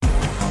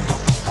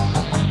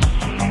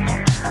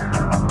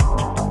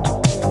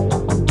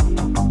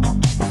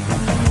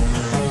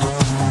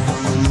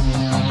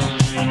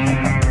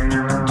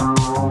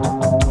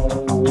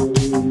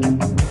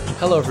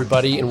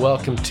everybody, and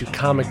welcome to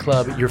Comic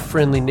Club, your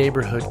friendly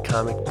neighborhood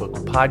comic book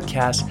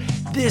podcast.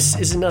 This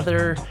is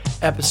another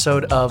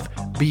episode of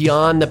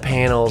Beyond the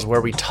Panels,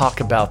 where we talk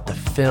about the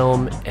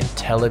film and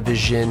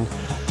television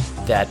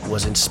that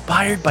was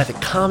inspired by the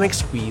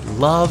comics we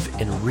love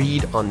and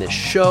read on this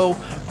show.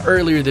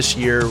 Earlier this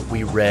year,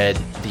 we read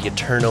The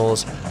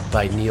Eternals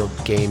by Neil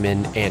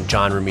Gaiman and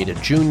John Romita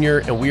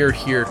Jr., and we are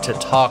here to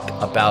talk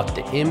about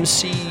the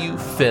MCU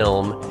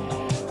film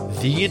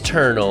The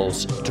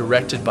Eternals,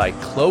 directed by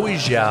Chloe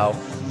Zhao.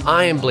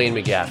 I am Blaine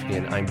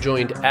McGaffigan. I'm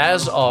joined,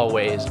 as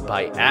always,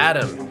 by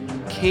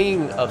Adam,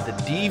 King of the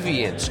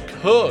Deviants,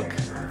 Cook.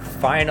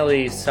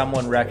 Finally,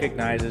 someone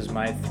recognizes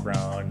my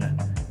throne.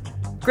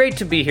 Great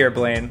to be here,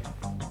 Blaine.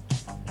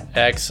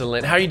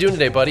 Excellent. How are you doing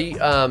today, buddy?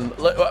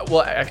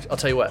 Well, I'll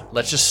tell you what.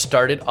 Let's just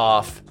start it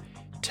off.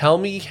 Tell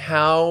me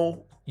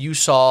how you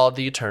saw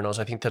The Eternals.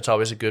 I think that's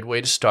always a good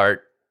way to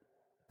start.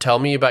 Tell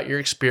me about your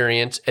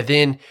experience, and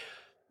then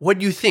what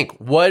do you think?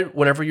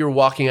 Whenever you were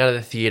walking out of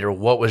the theater,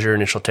 what was your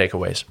initial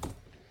takeaways?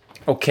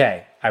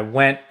 Okay, I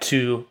went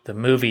to the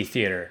movie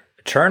theater.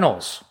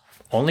 Eternals,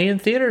 only in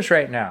theaters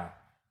right now.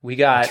 We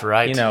got, That's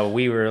right.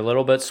 We were a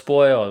little bit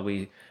spoiled.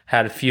 We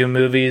had a few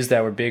movies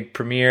that were big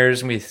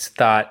premieres, and we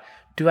thought,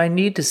 do I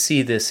need to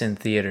see this in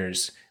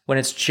theaters when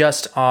it's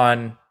just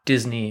on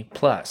Disney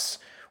Plus?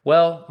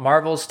 Well,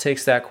 Eternals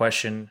takes that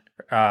question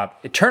out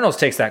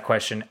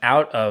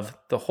of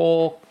the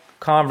whole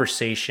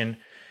conversation,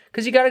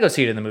 because you got to go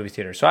see it in the movie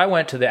theater. So I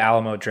went to the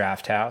Alamo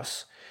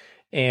Drafthouse,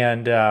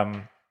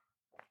 and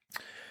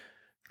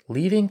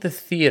leaving the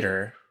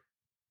theater,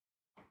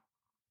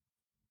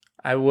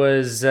 I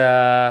was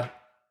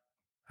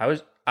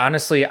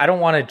honestly, I don't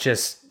want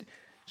to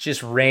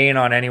just rain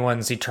on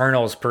anyone's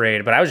Eternals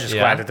parade, but I was just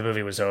glad that the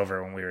movie was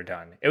over when we were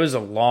done. It was a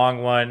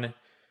long one.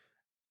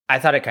 I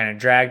thought it kind of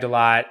dragged a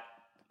lot.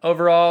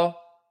 Overall,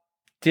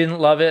 didn't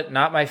love it.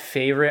 Not my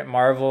favorite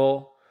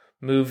Marvel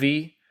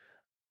movie,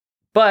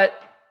 but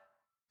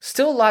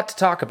still a lot to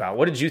talk about.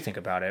 What did you think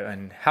about it,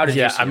 and how did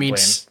you see it, Blaine?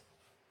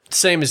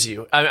 Same as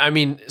you.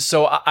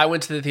 So I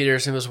went to the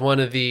theaters, and it was one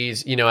of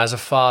these, as a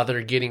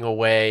father, getting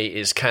away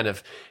is kind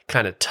of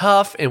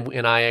tough.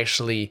 And I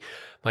actually,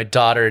 my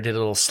daughter did a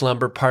little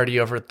slumber party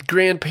over at the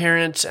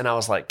grandparents, and I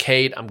was like,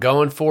 Kate, I'm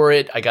going for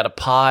it. I got a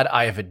pod.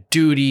 I have a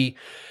duty.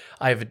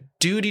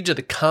 To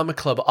the Comic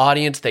Club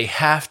audience. They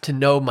have to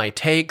know my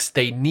takes.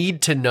 They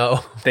need to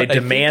know. They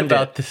demand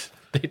about this.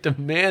 They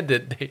demand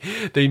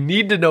it. They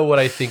need to know what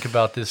I think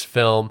about this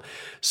film.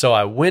 So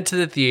I went to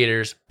the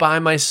theaters by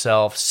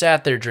myself,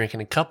 sat there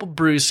drinking a couple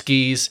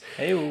brewskis,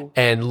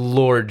 and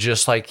Lord,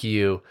 just like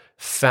you,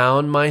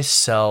 found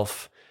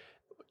myself,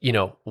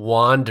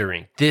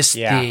 wandering. This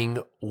thing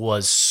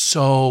was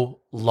so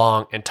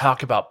long, and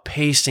talk about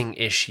pacing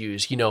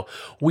issues.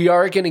 We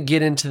are going to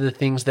get into the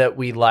things that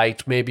we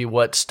liked, maybe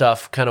what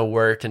stuff kind of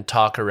worked, and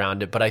talk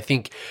around it. But I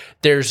think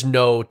there's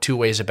no two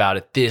ways about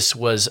it. This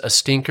was a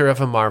stinker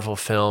of a Marvel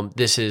film.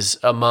 This is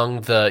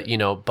among the,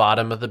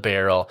 bottom of the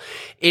barrel.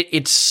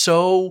 It's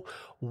so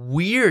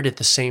weird at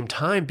the same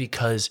time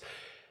because,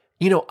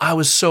 I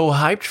was so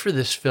hyped for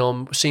this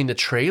film, seeing the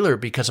trailer,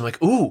 because I'm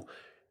like, ooh,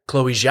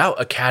 Chloe Zhao,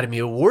 Academy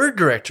Award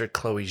director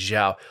Chloe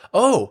Zhao.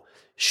 Oh,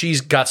 she's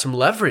got some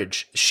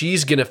leverage.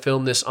 She's going to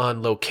film this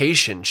on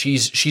location.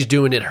 She's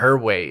doing it her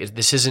way.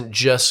 This isn't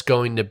just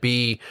going to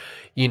be,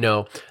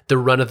 the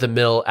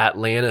run-of-the-mill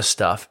Atlanta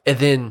stuff.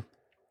 And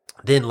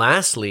then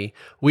lastly,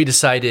 we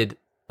decided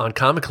on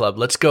Comic Club,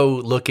 let's go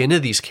look into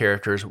these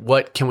characters.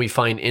 What can we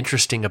find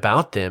interesting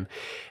about them?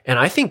 And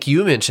I think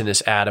you mentioned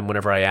this, Adam,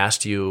 whenever I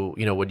asked you,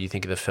 what do you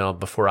think of the film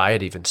before I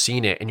had even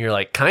seen it? And you're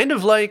like, kind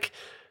of like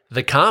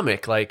the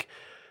comic, like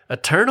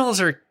Eternals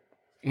are,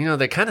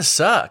 they kind of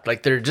suck.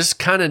 Like they're just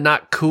kind of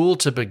not cool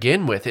to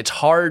begin with. It's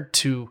hard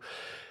to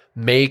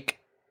make,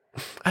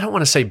 I don't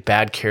want to say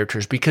bad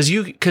characters, because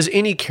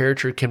any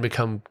character can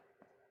become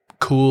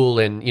cool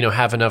and,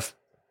 have enough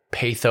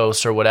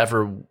pathos or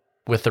whatever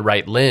with the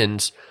right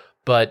lens.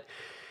 But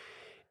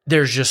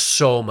there's just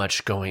so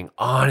much going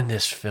on in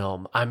this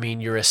film. I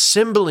mean, you're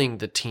assembling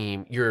the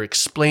team, you're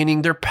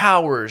explaining their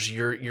powers,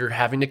 you're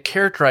having to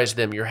characterize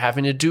them, you're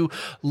having to do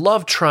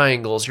love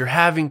triangles, you're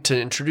having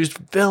to introduce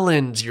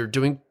villains, you're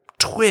doing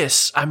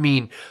twists. I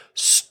mean,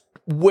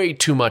 way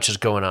too much is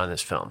going on in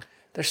this film.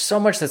 There's so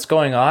much that's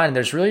going on, and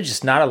there's really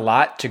just not a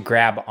lot to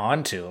grab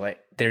onto.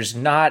 Like, there's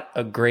not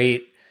a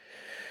great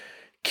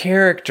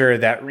character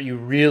that you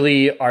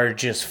really are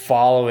just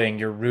following,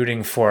 you're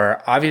rooting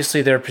for.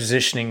 Obviously, they're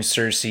positioning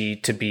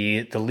Cersei to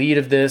be the lead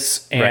of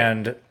this,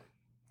 and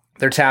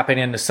they're tapping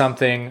into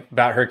something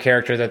about her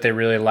character that they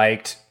really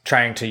liked,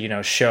 trying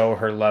to, show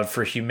her love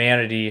for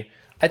humanity.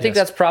 I think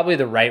that's probably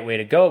the right way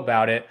to go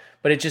about it,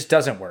 but it just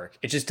doesn't work.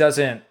 It just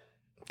doesn't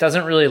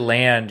really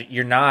land.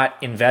 You're not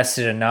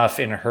invested enough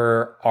in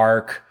her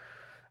arc.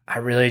 I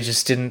really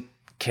just didn't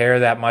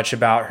care that much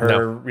about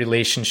her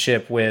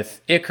relationship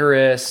with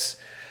Icarus.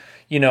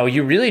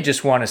 You really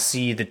just want to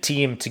see the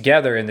team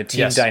together and the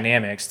team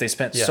dynamics. They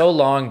spent so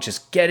long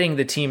just getting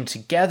the team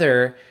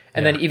together.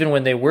 And then even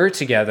when they were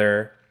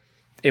together,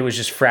 it was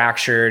just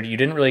fractured. You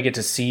didn't really get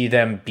to see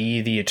them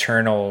be the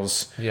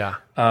Eternals. Yeah.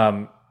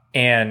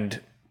 And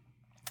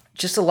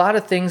just a lot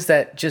of things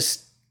that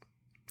just,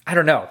 I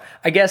don't know.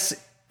 I guess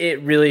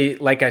it really,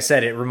 like I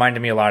said, it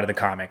reminded me a lot of the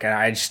comic. And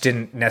I just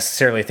didn't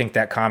necessarily think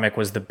that comic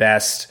was the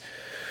best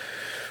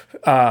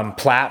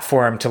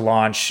platform to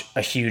launch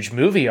a huge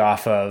movie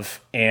off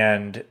of.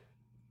 And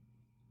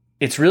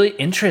it's really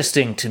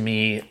interesting to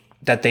me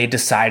that they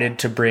decided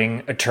to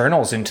bring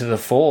Eternals into the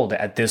fold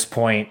at this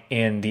point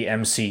in the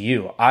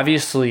MCU.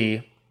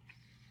 Obviously,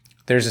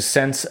 there's a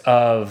sense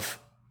of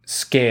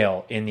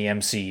scale in the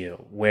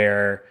MCU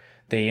where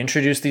they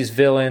introduce these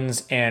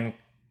villains and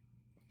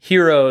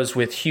heroes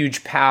with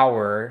huge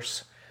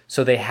powers,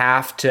 so they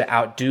have to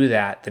outdo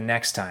that the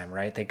next time,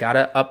 right? They got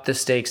to up the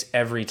stakes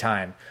every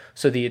time.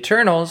 So the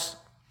Eternals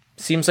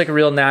seems like a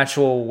real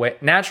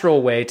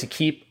natural way to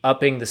keep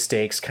upping the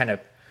stakes, kind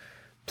of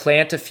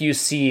plant a few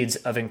seeds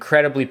of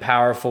incredibly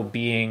powerful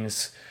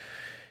beings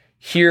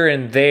here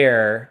and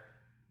there,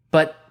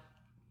 but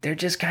they're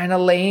just kind of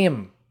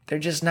lame. They're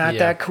just not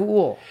that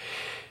cool.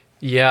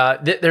 Yeah,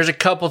 there's a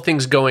couple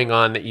things going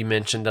on that you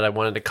mentioned that I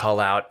wanted to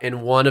call out.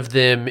 And one of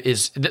them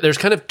is there's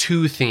kind of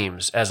two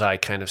themes as I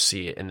kind of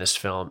see it in this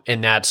film.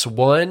 And that's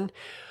one,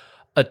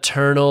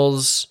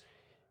 Eternals'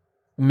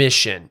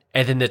 mission.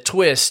 And then the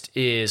twist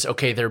is,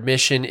 okay, their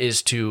mission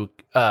is to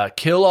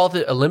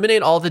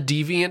eliminate all the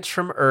deviants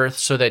from Earth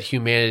so that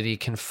humanity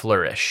can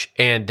flourish.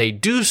 And they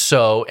do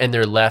so, and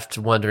they're left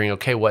wondering,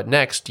 okay, what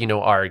next? You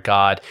know, our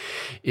God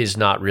is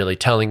not really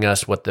telling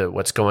us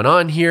what's going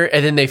on here.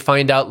 And then they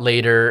find out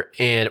later,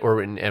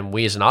 and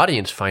we as an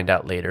audience find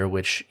out later,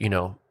 which, you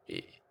know,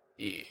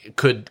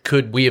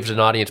 could we as an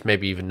audience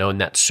maybe even known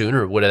that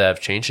sooner? Would that have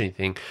changed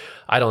anything?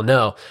 I don't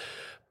know.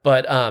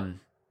 But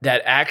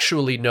that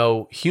actually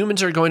no,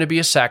 humans are going to be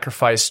a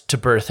sacrifice to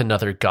birth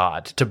another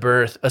god, to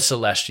birth a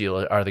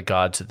celestial are the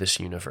gods of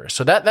this universe.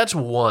 So that's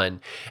one.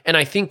 And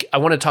I think I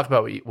want to talk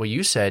about what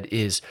you said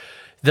is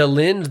the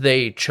lens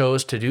they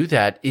chose to do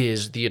that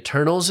is the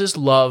Eternals'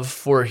 love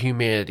for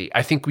humanity.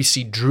 I think we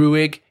see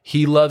Druig,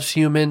 he loves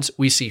humans.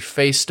 We see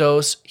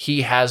Phastos,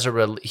 he has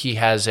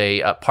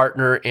a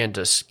partner and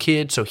a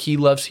kid, so he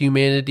loves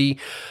humanity.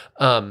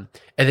 But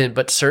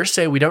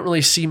Cersei, we don't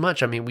really see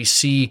much. I mean, we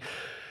see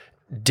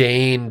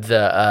Dane,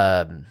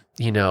 Jon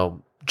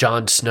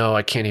Snow,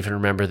 I can't even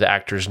remember the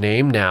actor's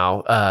name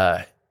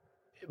now,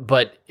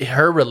 but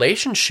her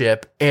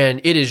relationship, and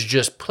it is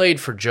just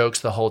played for jokes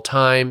the whole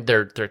time.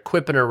 They're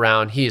quipping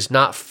around. He is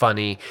not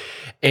funny.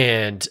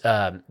 And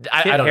I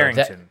don't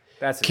Harington.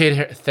 know.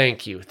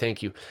 Thank you.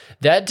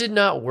 That did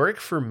not work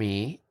for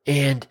me.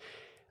 And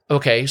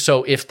okay,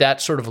 so if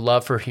that sort of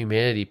love for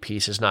humanity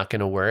piece is not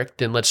going to work,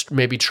 then let's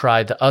maybe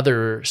try the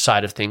other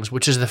side of things,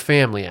 which is the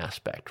family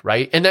aspect,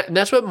 right? And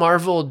that's what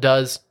Marvel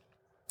does,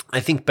 I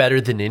think, better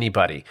than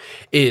anybody,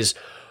 is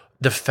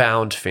the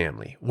found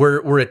family.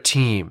 We're a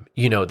team,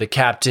 you know, the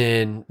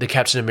Captain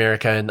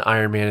America and the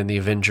Iron Man and the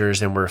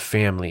Avengers, and we're a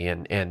family,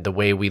 and the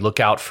way we look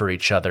out for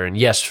each other. And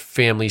yes,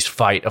 families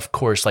fight, of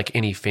course, like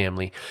any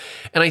family.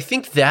 And I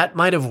think that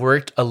might have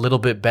worked a little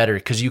bit better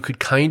because you could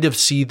kind of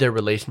see their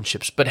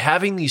relationships. But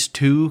having these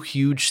two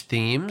huge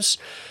themes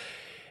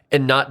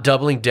and not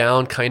doubling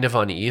down kind of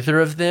on either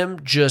of them,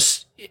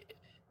 just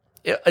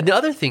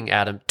another thing,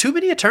 Adam, too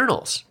many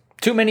Eternals.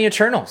 Too many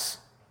Eternals.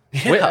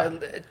 Yeah.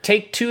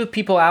 Take two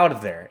people out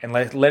of there and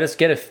let us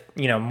get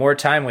more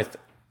time with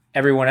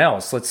everyone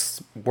else.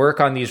 Let's work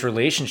on these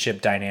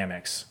relationship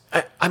dynamics.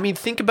 I mean,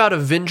 think about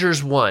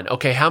Avengers 1.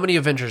 Okay, how many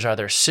Avengers are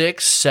there?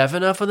 6,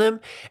 7 of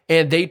them?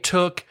 And they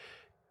took,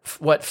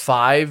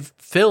 5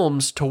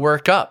 films to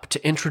work up,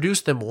 to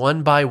introduce them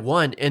one by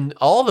one. And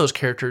all those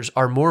characters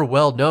are more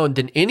well-known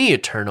than any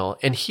Eternal.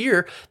 And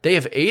here, they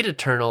have 8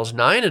 Eternals,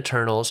 9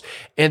 Eternals,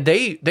 and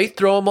they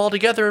throw them all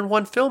together in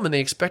one film, and they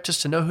expect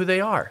us to know who they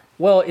are.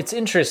 Well, it's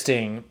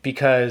interesting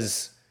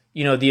because,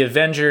 the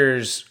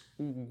Avengers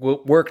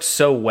worked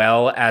so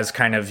well as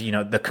kind of,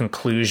 the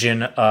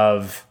conclusion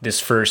of this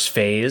first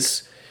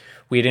phase.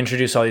 We had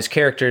introduced all these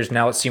characters.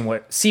 Now let's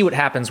see what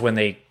happens when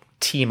they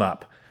team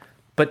up.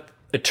 But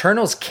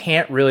Eternals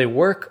can't really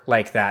work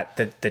like that.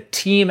 The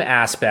team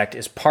aspect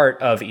is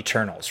part of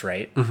Eternals,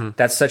 right? Mm-hmm.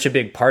 That's such a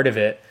big part of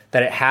it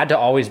that it had to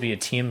always be a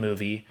team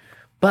movie.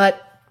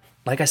 But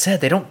like I said,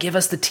 they don't give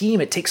us the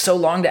team. It takes so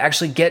long to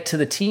actually get to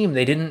the team.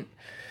 They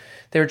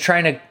were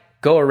trying to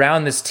go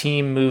around this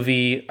team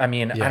movie. I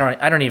mean, yeah.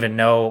 I don't even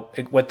know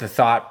what the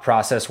thought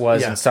process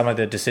was in some of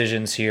the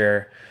decisions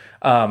here.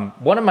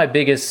 One of my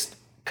biggest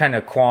kind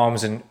of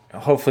qualms, and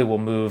hopefully we'll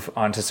move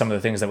on to some of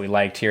the things that we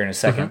liked here in a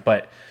second,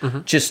 but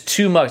just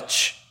too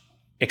much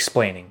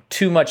explaining,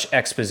 too much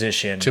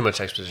exposition.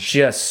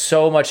 Just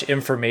so much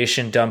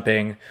information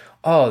dumping.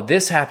 Oh,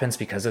 this happens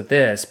because of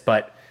this,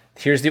 but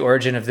here's the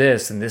origin of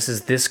this, and this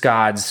is this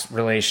god's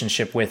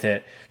relationship with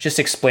it. Just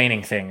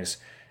explaining things.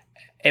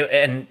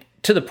 And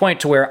to the point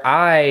to where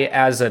I,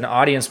 as an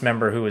audience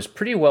member who was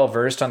pretty well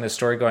versed on this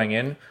story going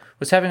in,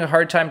 was having a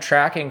hard time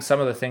tracking some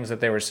of the things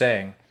that they were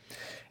saying.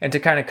 And to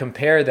kind of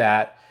compare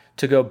that,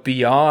 to go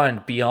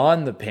beyond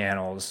the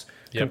panels,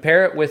 Yep.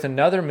 Compare it with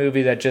another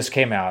movie that just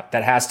came out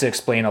that has to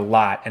explain a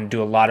lot and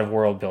do a lot of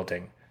world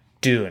building.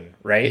 Dune,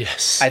 right?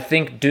 Yes. I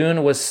think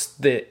Dune was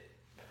the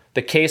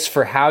case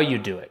for how you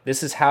do it.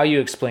 This is how you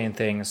explain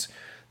things.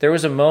 There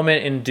was a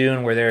moment in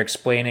Dune where they're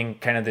explaining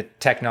kind of the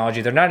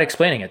technology. They're not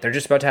explaining it. They're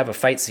just about to have a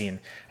fight scene.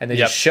 And they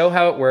just show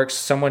how it works.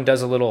 Someone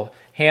does a little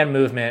hand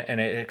movement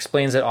and it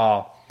explains it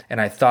all. And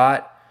I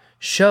thought,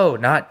 show,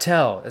 not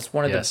tell. That's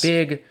one of the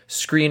big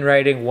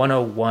screenwriting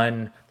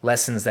 101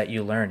 lessons that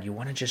you learn. You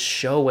want to just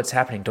show what's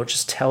happening. Don't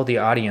just tell the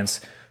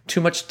audience. Too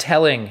much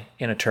telling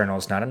in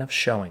Eternals, not enough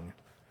showing.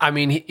 I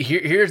mean,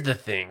 here's the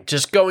thing.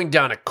 Just going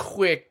down a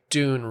quick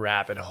Dune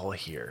rabbit hole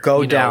here.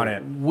 Go down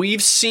it.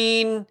 We've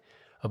seen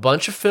a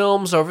bunch of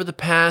films over the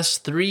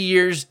past 3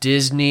 years.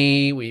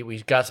 Disney,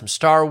 we've got some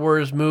Star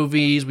Wars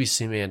movies. We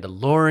see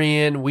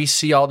Mandalorian. We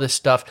see all this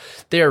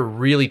stuff. They are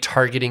really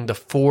targeting the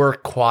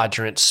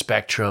 4-quadrant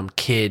spectrum,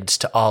 kids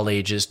to all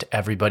ages, to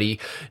everybody,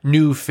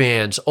 new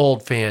fans,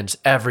 old fans,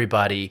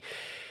 everybody.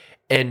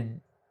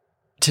 And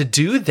to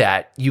do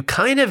that, you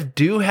kind of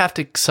do have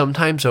to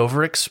sometimes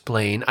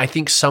over-explain. I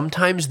think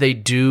sometimes they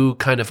do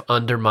kind of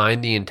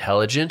undermine the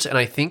intelligence, and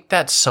I think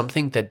that's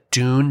something that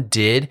Dune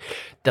did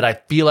that I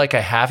feel like I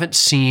haven't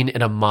seen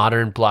in a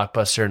modern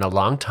blockbuster in a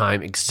long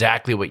time.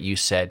 Exactly what you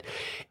said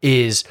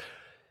is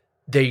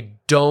they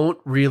don't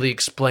really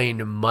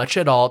explain much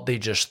at all. They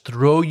just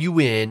throw you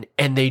in,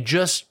 and they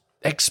just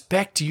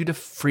expect you to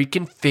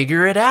freaking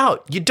figure it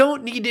out. You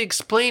don't need to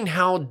explain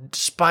how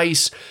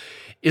spice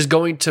is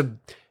going to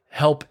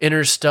help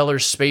interstellar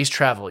space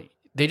travel.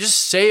 They just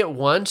say it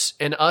once,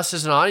 and us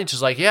as an audience is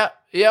like, yeah,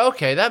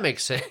 okay, that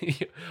makes sense.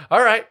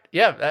 All right,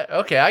 yeah,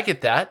 okay, I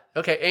get that.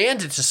 Okay,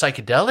 and it's a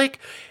psychedelic,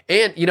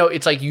 and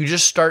it's like you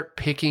just start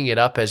picking it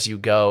up as you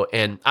go.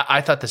 And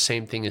I thought the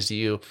same thing as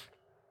you,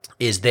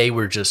 is they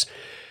were just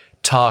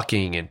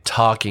talking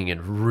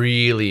and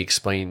really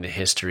explaining the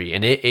history,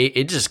 and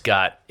it just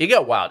got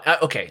wild.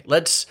 Okay,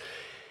 let's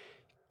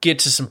get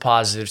to some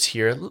positives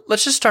here.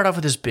 Let's just start off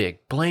with this big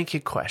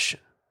blanket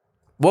question.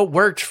 What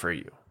worked for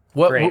you?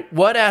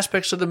 What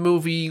aspects of the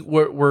movie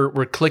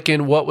were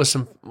clicking? What was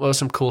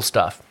some cool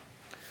stuff?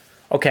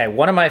 Okay,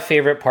 one of my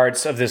favorite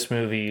parts of this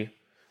movie,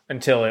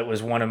 until it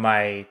was one of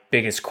my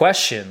biggest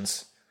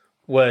questions,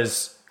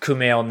 was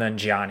Kumail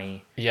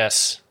Nanjiani.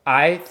 Yes.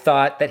 I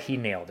thought that he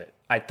nailed it.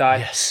 I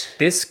thought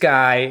this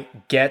guy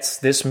gets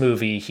this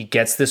movie, he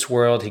gets this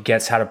world, he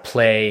gets how to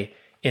play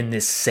in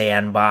this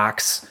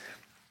sandbox.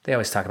 They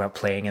always talk about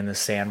playing in the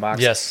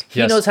sandbox. Yes.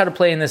 He knows how to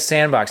play in this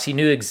sandbox. He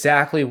knew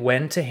exactly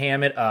when to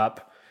ham it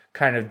up,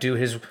 kind of do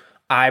his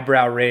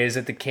eyebrow raise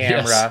at the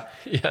camera,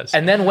 yes.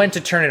 and then when to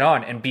turn it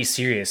on and be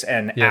serious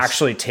and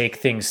actually take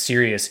things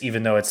serious,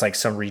 even though it's like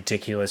some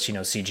ridiculous,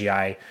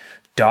 CGI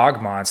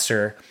dog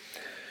monster.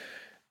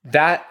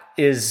 That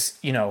is,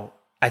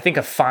 I think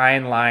a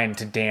fine line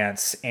to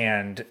dance,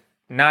 and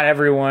not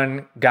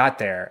everyone got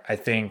there. I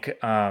think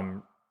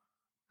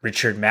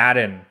Richard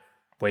Madden,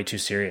 way too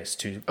serious,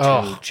 too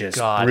just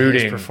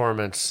brooding. His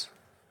performance.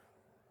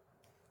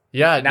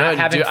 Yeah, not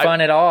having fun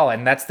at all,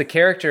 and that's the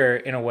character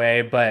in a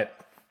way. But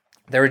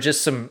there were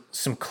just some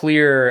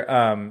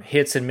clear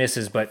hits and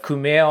misses. But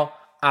Kumail,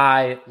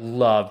 I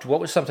loved. What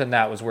was something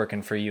that was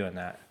working for you in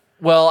that?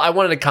 Well, I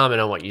wanted to comment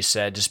on what you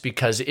said, just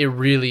because it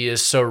really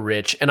is so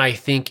rich, and I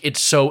think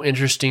it's so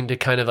interesting to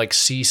kind of like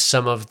see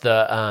some of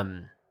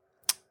the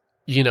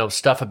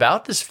stuff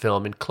about this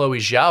film. And Chloe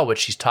Zhao, what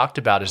she's talked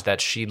about is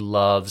that she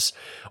loves,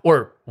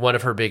 or one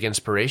of her big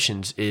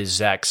inspirations is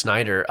Zack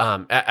Snyder.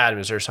 Adam,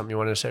 is there something you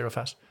wanted to say real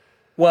fast?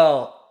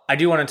 Well, I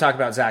do want to talk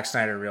about Zack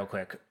Snyder real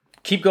quick.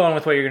 Keep going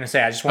with what you're going to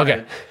say. I just want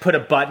to put a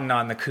button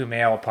on the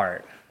Kumail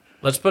part.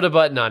 Let's put a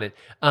button on it.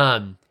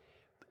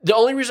 The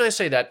only reason I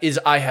say that is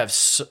I've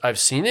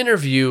seen an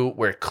interview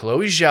where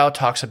Chloe Zhao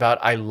talks about,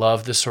 I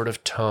love the sort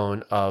of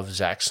tone of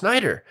Zack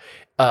Snyder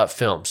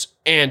films.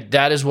 And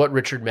that is what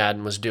Richard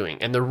Madden was doing.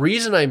 And the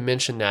reason I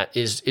mention that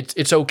is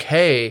it's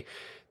okay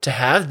to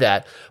have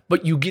that,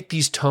 but you get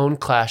these tone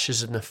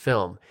clashes in the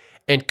film.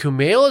 And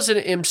Kumail is an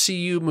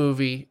MCU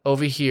movie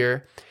over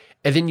here.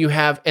 And then you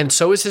have, and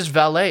so is his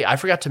valet. I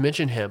forgot to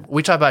mention him.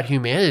 We talk about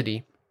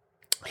humanity.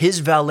 His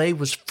valet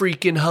was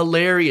freaking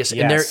hilarious,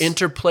 and their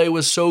interplay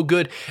was so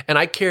good. And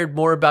I cared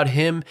more about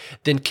him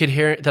than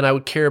I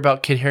would care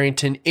about Kit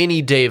Harington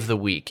any day of the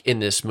week in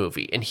this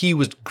movie. And he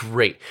was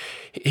great.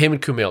 Him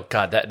and Kumail,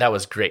 God, that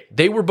was great.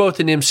 They were both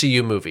in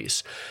MCU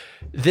movies.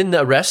 Then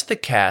the rest of the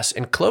cast,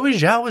 and Chloe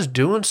Zhao was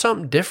doing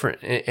something different,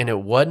 and it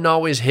wasn't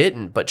always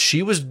hitting, but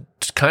she was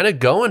kind of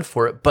going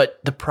for it.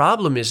 But the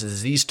problem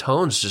is these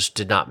tones just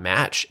did not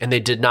match, and they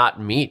did not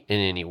meet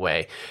in any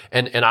way.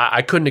 And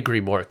I couldn't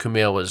agree more.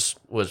 Kumail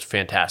was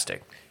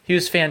fantastic. He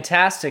was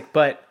fantastic,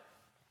 but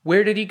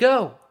where did he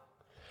go?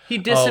 He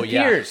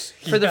disappears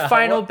for the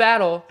final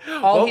battle.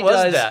 All he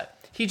does,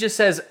 he just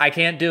says, I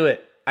can't do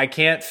it. I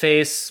can't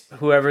face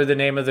whoever the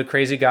name of the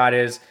crazy god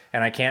is,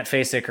 and I can't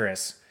face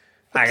Icarus.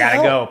 I gotta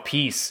go.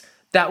 Peace.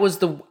 That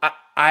was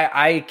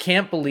I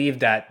can't believe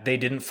that they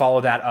didn't follow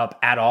that up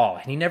at all.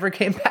 And he never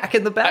came back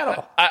in the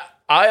battle.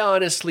 I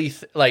honestly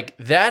like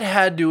that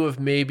had to have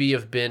maybe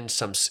have been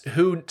some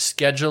who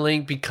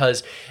scheduling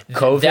because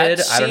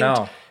COVID. I don't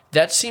know.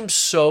 That seems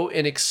so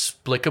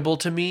inexplicable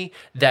to me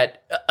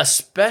that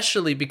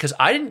especially because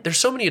I didn't, there's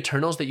so many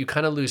Eternals that you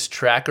kind of lose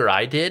track, or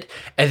I did.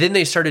 And then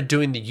they started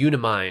doing the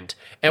Unimind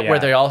and where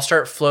they all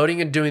start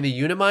floating and doing the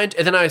Unimind.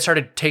 And then I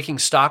started taking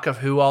stock of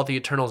who all the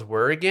Eternals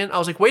were again. I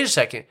was like, wait a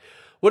second.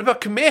 What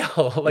about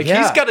Kumail? Like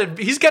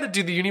he's got to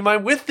do the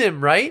Unimind with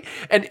them, right?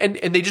 And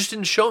they just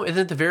didn't show him. And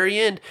then at the very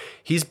end,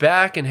 he's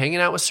back and hanging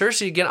out with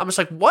Cersei again. I'm just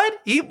like,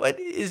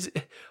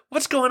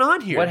 what's going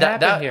on here? What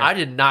happened here? I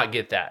did not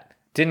get that.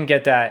 Didn't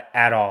get that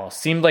at all.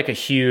 Seemed like a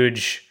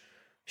huge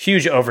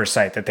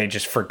oversight that they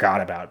just forgot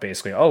about,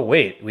 basically. Oh,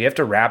 wait, we have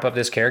to wrap up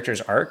this character's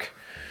arc?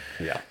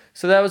 Yeah.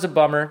 So that was a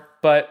bummer.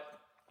 But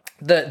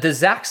the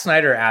Zack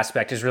Snyder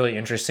aspect is really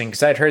interesting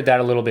because I'd heard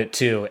that a little bit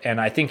too, and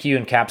I think you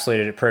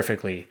encapsulated it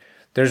perfectly.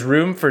 There's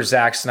room for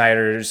Zack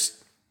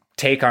Snyder's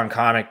take on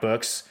comic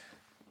books,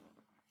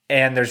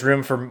 and there's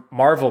room for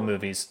Marvel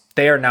movies.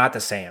 They are not the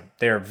same.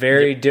 They are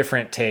very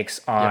different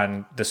takes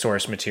on the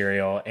source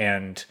material,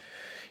 and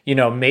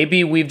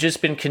maybe we've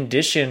just been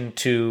conditioned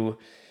to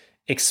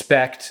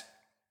expect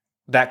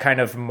that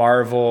kind of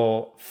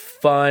Marvel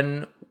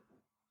fun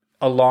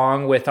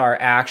along with our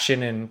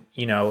action and,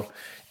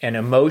 and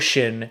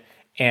emotion,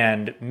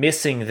 and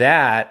missing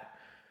that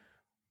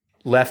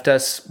left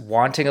us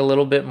wanting a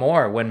little bit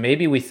more when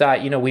maybe we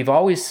thought, we've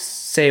always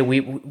say we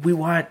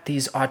want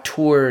these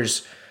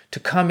auteurs to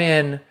come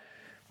in.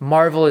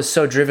 Marvel is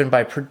so driven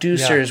by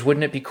producers. Yeah.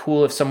 Wouldn't it be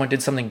cool if someone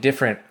did something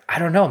different? I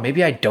don't know.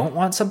 Maybe I don't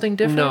want something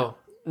different.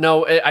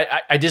 No,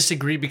 I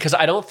disagree because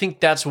I don't think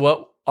that's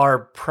what our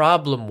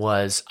problem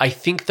was. I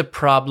think the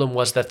problem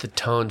was that the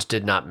tones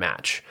did not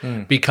match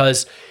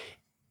because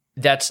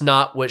that's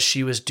not what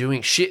she was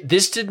doing.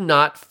 This did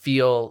not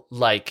feel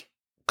like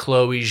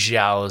Chloe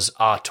Zhao's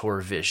auteur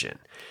vision.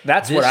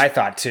 That's what I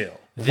thought too.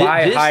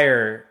 Why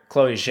hire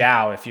Chloe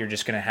Zhao if you're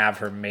just going to have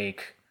her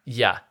make?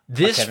 Yeah,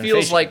 this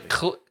feels like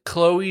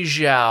Chloe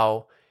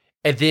Zhao.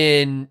 And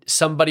then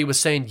somebody was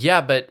saying,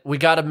 yeah, but we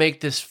got to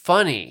make this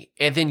funny.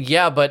 And then,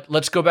 yeah, but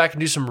let's go back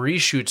and do some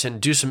reshoots and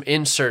do some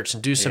inserts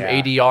and do some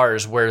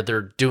ADRs where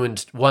they're doing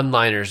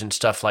one-liners and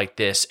stuff like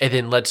this. And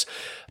then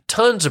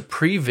tons of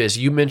previs.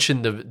 You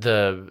mentioned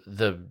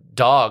the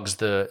dogs,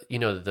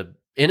 the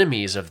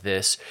enemies of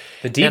this.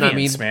 The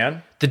deviants,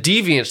 man. The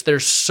deviants,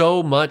 there's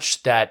so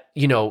much that,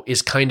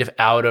 is kind of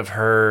out of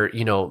her,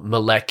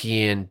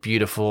 Malekian,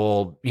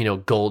 beautiful,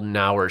 golden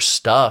hour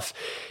stuff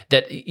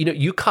that,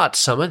 you caught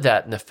some of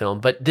that in the film,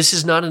 but this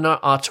is not an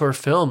auteur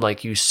film.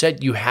 Like you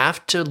said, you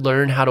have to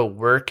learn how to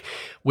work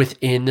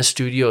within the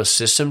studio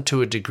system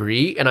to a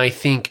degree. And I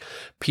think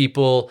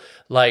people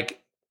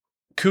like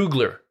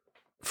Coogler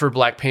for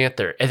Black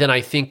Panther, and then I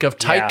think of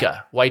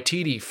Taika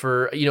Waititi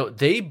for,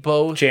 they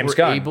both James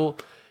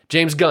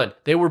Gunn.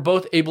 They were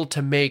both able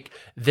to make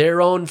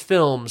their own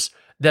films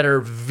that are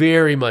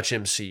very much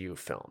MCU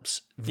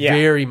films.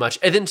 Very much.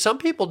 And then some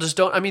people just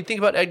don't. I mean, think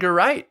about Edgar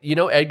Wright.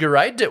 Edgar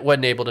Wright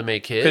wasn't able to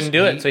make his. Couldn't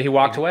do it, so he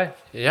walked away.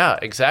 Yeah,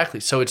 exactly.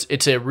 So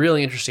it's a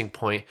really interesting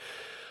point.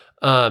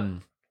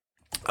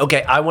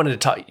 Okay, I wanted to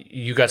talk.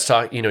 You guys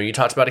talk. You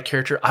talked about a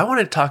character. I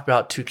wanted to talk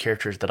about two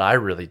characters that I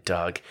really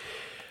dug.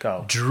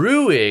 Go.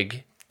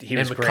 Druig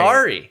and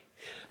Makkari. Great.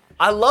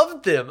 I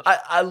loved them.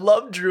 I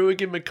love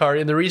Druig and Makkari,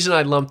 and the reason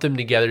I lumped them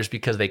together is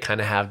because they kind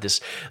of have this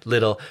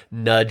little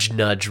nudge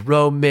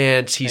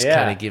romance. He's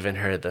kind of giving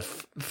her the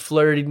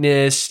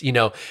flirtiness.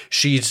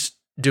 She's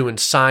doing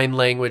sign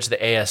language, the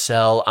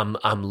ASL.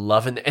 I'm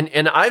loving it.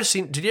 And I've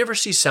seen. Did you ever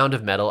see Sound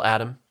of Metal,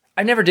 Adam?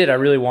 I never did. I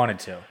really wanted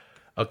to.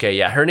 Okay,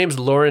 yeah. Her name's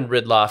Lauren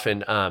Ridloff,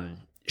 and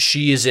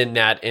she is in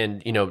that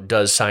and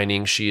does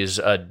signing. She is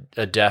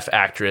a deaf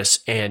actress,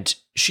 and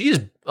she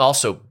is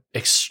also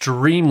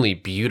extremely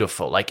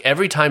beautiful. Like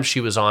every time she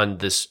was on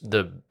the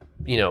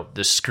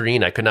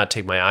screen, I could not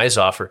take my eyes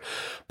off her.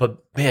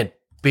 But man,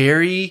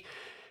 Barry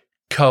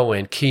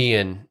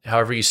Keoghan,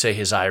 however you say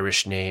his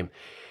Irish name,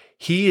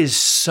 he is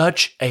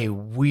such a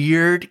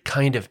weird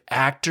kind of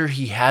actor.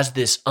 He has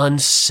this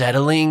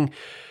unsettling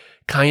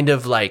kind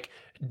of like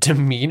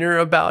demeanor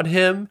about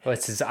him. Well,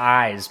 it's his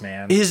eyes,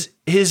 man. His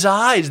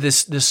eyes,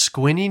 this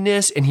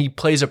squintiness, and he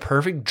plays a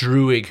perfect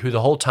Druig who the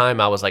whole time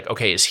I was like,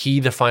 okay, is he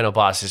the final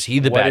boss? Is he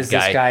the bad guy? What is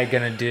this guy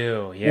going to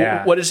do?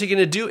 Yeah. What is he going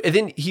to do? And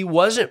then he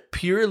wasn't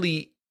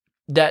purely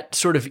that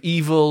sort of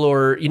evil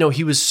or,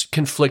 he was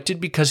conflicted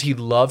because he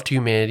loved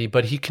humanity,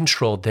 but he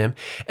controlled them.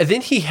 And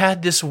then he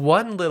had this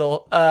one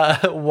little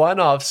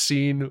one-off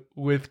scene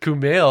with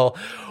Kumail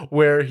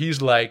where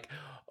he's like,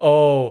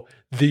 oh,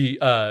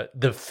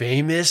 the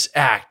famous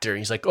actor.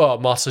 He's like, oh,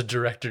 I'm also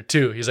director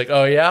too. He's like,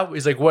 oh yeah?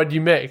 He's like, what did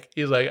you make?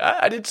 He's like,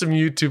 I did some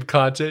YouTube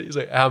content. He's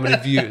like, how many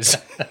views?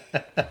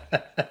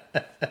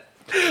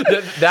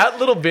 that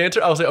little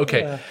banter, I was like,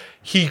 okay,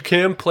 he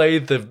can play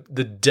the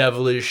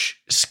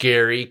devilish,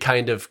 scary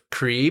kind of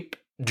creep,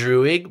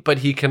 Druig, but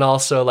he can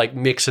also like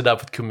mix it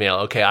up with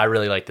Kumail. Okay, I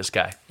really like this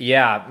guy.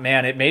 Yeah,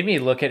 man, it made me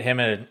look at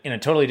him in a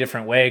totally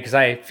different way because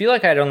I feel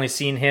like I'd only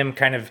seen him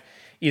kind of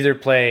either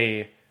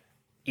play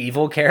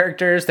evil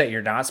characters that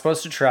you're not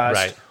supposed to trust,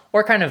 Right.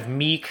 or kind of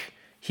meek.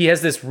 He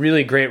has this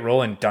really great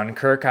role in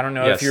Dunkirk. I don't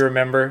know if you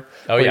remember.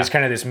 Oh, yeah. He's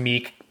kind of this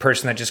meek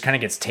person that just kind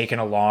of gets taken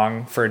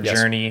along for a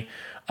journey.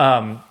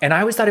 And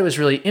I always thought it was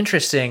really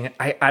interesting.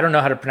 I don't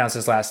know how to pronounce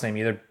his last name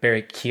either.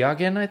 Barry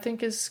Keoghan, I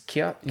think is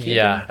Keoghan.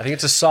 Yeah, I think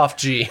it's a soft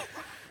G.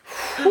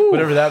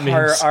 Whatever that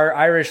means. Our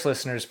Irish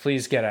listeners,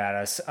 please get at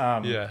us.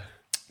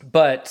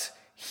 But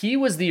he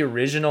was the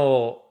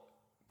original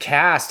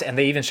cast, and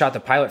they even shot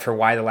the pilot for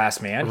Y: The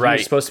Last Man. He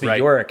was supposed to be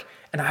Yorick.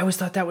 And I always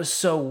thought that was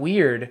so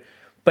weird.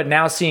 But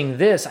now seeing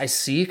this, I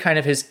see kind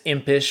of his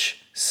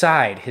impish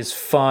side, his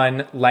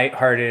fun,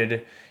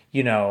 lighthearted,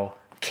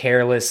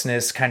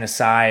 carelessness kind of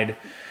side.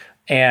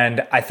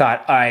 And I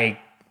thought, I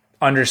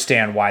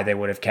understand why they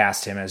would have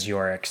cast him as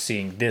Yorick,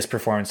 seeing this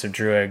performance of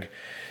Druig.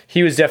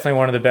 He was definitely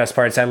one of the best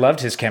parts. I loved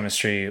his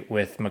chemistry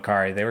with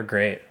Makari. They were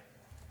great.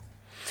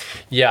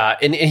 Yeah,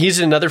 and he's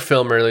in another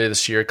film earlier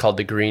this year called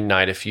The Green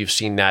Knight. If you've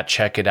seen that,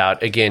 check it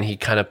out. Again, he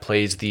kind of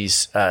plays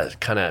these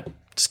kind of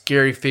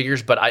scary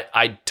figures, but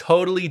I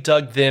totally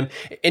dug them.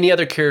 Any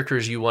other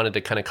characters you wanted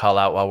to kind of call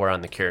out while we're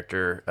on the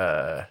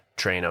character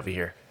train over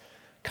here?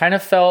 Kind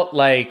of felt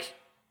like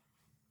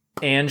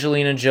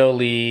Angelina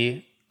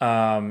Jolie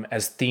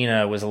as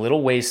Thena was a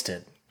little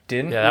wasted.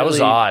 That was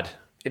odd.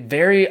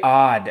 Very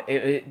odd.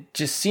 It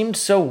just seemed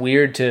so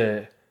weird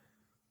to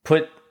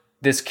put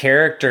this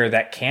character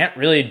that can't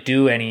really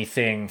do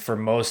anything for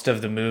most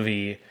of the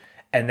movie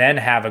and then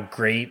have a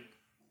great,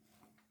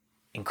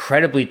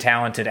 incredibly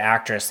talented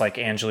actress like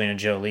Angelina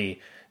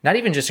Jolie. Not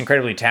even just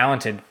incredibly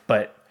talented,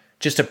 but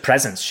just a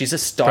presence. She's a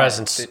star.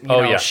 Presence.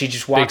 She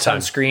just walks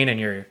on screen and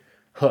you're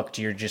hooked.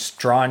 You're just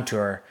drawn to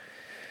her.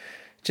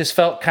 Just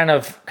felt kind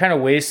of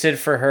wasted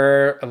for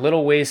her, a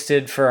little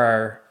wasted for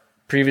our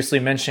previously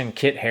mentioned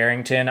Kit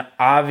Harington.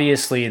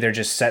 Obviously, they're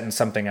just setting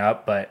something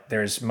up, but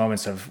there's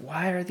moments of,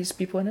 why are these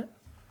people in it?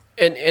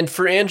 And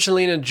for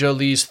Angelina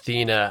Jolie's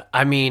Thena,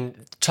 I mean,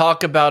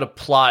 talk about a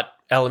plot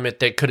element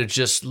that could have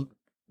just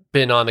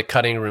been on the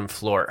cutting room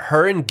floor.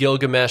 Her and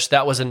Gilgamesh,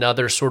 that was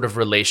another sort of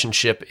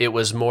relationship. It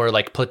was more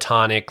like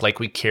platonic, like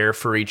we care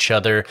for each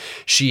other.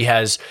 She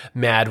has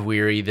Mad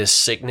Weary, this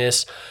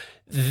sickness.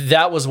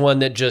 That was one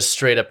that just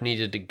straight up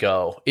needed to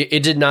go.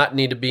 It did not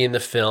need to be in the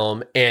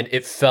film, and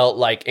it felt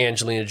like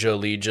Angelina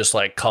Jolie just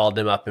like called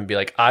them up and be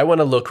like, I want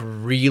to look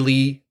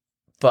really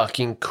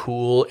fucking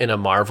cool in a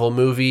Marvel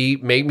movie.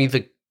 Make me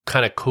the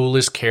kind of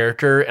coolest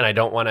character, and I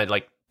don't want to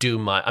like do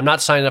my. I'm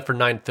not signing up for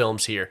 9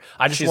 films here.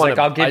 I just want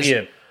to.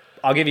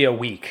 I'll give you a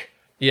week.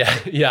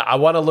 Yeah. I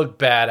want to look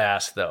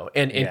badass though,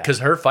 and because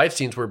her fight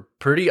scenes were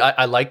pretty.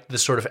 I liked the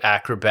sort of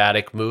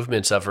acrobatic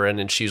movements of her,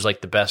 and she's like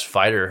the best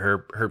fighter.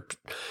 Her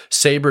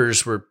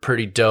sabers were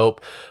pretty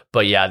dope,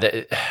 but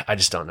I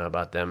just don't know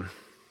about them.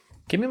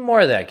 Give me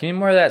more of that. Give me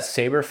more of that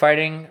saber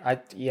fighting.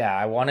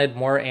 I wanted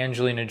more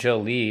Angelina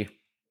Jolie,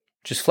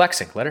 just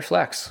flexing. Let her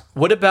flex.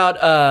 What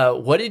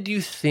about what did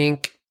you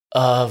think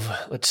of?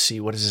 Let's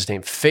see, what is his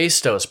name?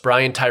 Phastos,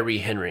 Brian Tyree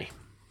Henry.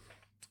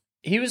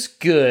 He was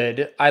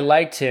good. I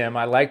liked him.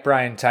 I like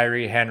Brian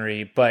Tyree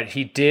Henry, but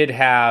he did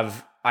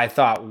have, I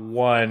thought,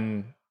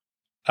 one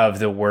of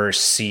the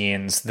worst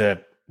scenes.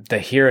 The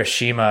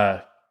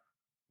Hiroshima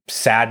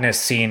sadness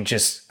scene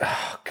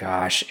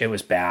it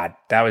was bad.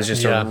 That was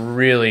just a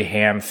really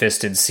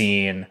ham-fisted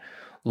scene.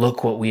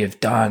 Look what we have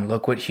done.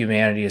 Look what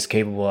humanity is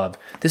capable of.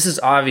 This is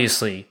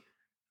obviously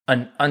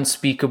an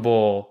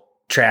unspeakable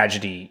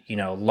tragedy,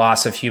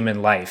 loss of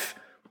human life.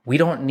 We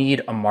don't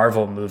need a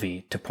Marvel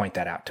movie to point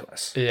that out to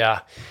us. Yeah,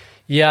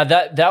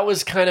 that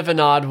was kind of an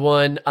odd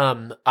one.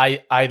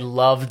 I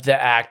loved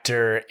the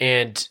actor,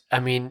 and I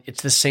mean,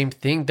 it's the same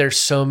thing. There's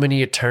so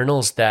many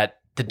Eternals that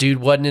the dude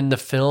wasn't in the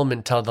film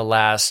until the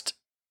last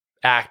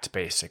act,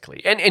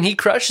 basically, and he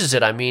crushes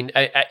it. I mean,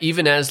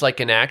 even as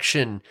like an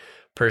action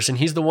person,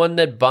 he's the one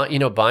that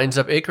binds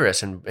up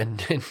Icarus,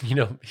 and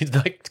he's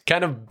like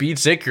kind of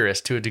beats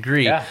Icarus to a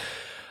degree. Yeah.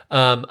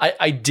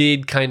 I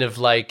did kind of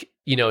like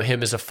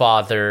him as a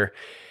father,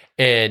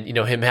 and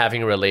him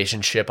having a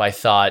relationship. I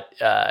thought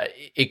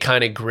it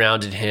kind of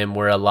grounded him,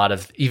 where a lot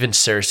of, even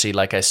Cersei,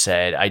 like I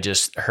said,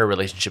 her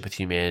relationship with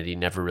humanity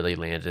never really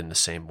landed in the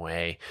same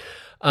way.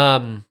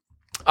 All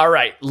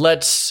right,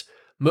 let's.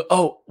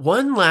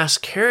 One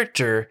last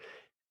character,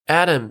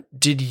 Adam.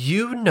 Did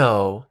you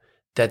know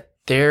that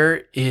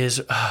there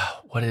is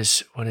what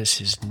is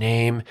his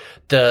name?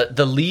 The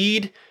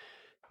lead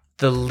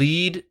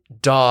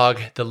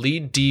dog, the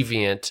lead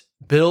deviant,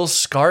 Bill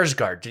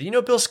Skarsgård. Did you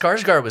know Bill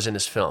Skarsgård was in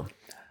this film?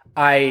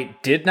 I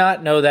did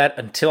not know that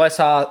until I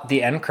saw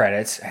the end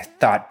credits. I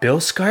thought, Bill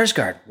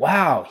Skarsgård,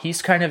 wow,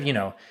 he's kind of,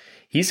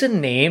 he's a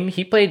name.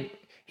 He played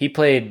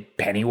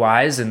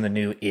Pennywise in the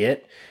new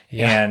It.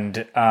 Yeah.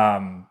 And,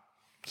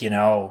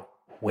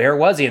 where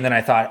was he? And then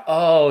I thought,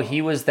 oh,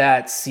 he was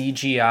that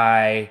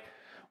CGI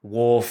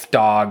wolf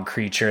dog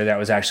creature that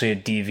was actually a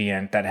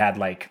deviant that had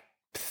like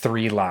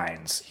 3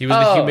 lines. He was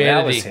the humanity.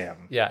 That was him.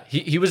 Yeah,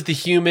 he was the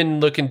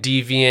human-looking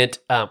deviant.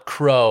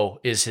 Crow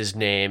is his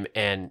name,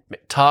 and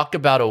talk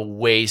about a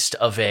waste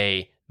of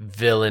a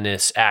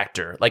villainous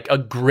actor, like a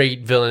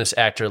great villainous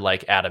actor,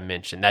 like Adam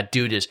mentioned. That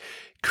dude is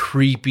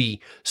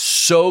creepy,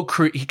 so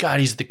creepy. God,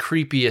 he's the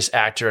creepiest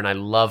actor, and I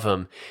love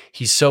him.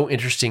 He's so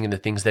interesting in the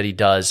things that he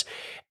does.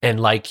 And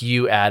like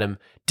you, Adam,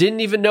 didn't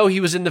even know he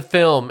was in the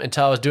film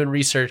until I was doing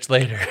research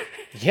later.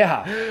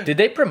 Yeah. Did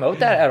they promote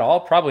that at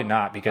all? Probably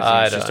not, because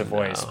he's just a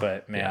voice,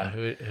 but man.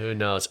 Yeah, who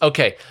knows?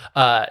 Okay.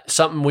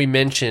 Something we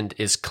mentioned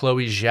is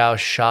Chloe Zhao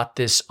shot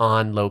this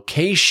on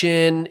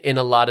location in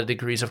a lot of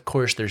degrees. Of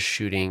course, there's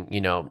shooting,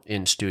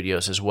 in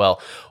studios as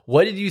well.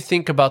 What did you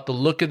think about the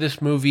look of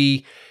this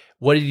movie?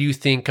 What did you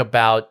think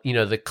about,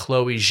 the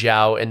Chloe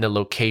Zhao and the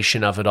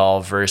location of it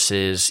all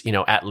versus,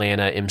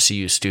 Atlanta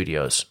MCU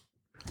studios?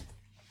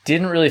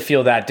 Didn't really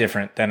feel that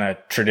different than a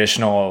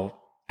traditional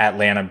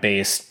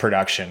Atlanta-based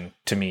production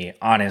to me,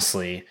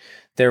 honestly.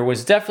 There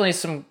was definitely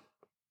some,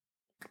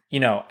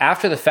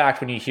 after the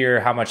fact, when you hear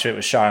how much of it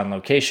was shot on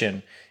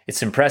location,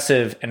 it's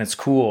impressive and it's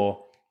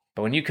cool.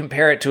 But when you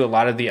compare it to a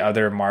lot of the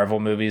other Marvel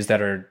movies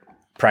that are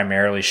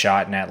primarily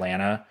shot in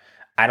Atlanta,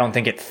 I don't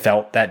think it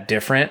felt that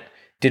different.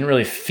 Didn't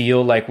really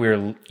feel like we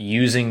were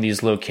using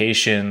these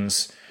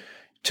locations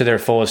to their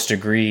fullest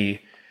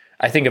degree.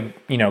 I think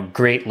of,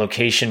 great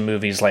location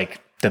movies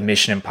like the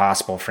Mission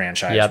Impossible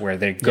franchise, where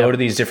they go to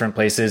these different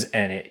places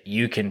and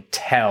you can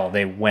tell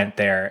they went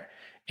there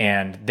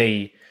and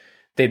they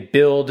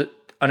build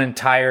an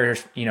entire,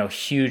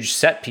 huge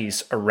set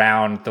piece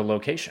around the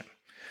location.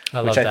 I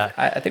love that.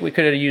 I think we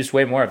could have used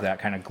way more of that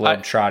kind of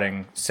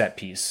globe-trotting set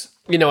piece.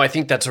 I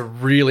think that's a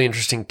really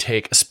interesting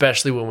take,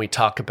 especially when we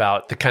talk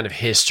about the kind of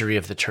history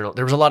of the Eternal.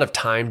 There was a lot of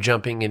time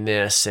jumping in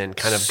this and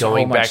kind of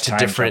going back to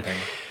different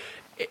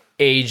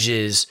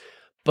ages.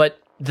 But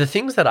the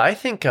things that I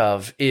think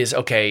of is,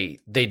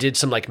 okay, they did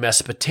some like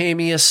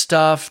Mesopotamia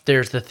stuff.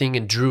 There's the thing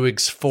in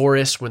Druid's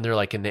Forest when they're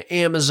like in the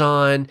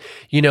Amazon.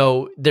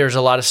 There's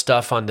a lot of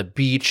stuff on the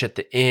beach at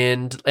the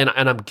end. And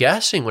I'm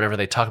guessing whenever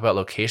they talk about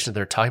locations,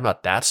 they're talking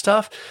about that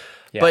stuff.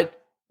 Yeah. But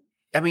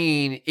I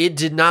mean, it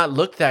did not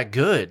look that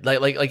good.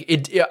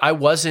 I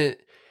wasn't,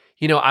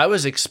 I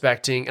was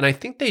expecting, and I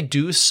think they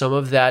do some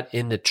of that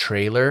in the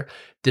trailer,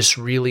 this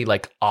really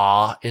like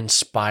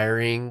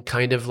awe-inspiring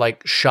kind of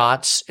like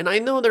shots. And I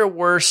know there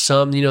were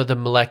some, the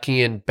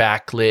Malekian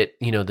backlit,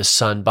 the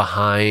sun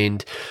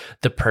behind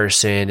the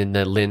person and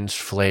the lens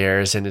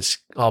flares and it's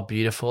all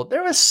beautiful.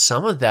 There was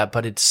some of that,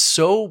 but it's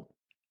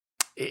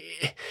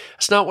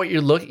not what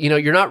you're looking,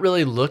 you're not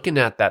really looking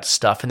at that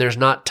stuff, and there's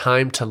not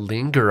time to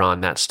linger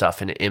on that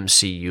stuff in an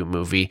MCU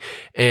movie.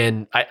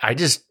 And I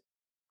just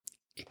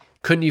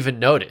couldn't even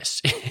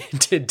notice.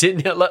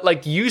 Didn't,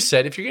 like you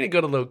said, if you're going to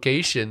go to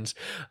locations,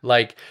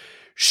 like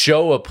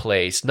show a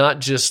place, not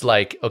just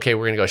like, okay,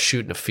 we're going to go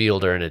shoot in a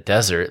field or in a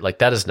desert. Like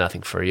that is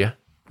nothing for you.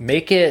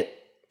 Make it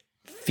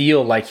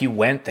feel like you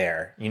went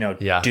there.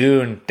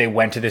 Dune, they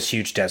went to this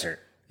huge desert.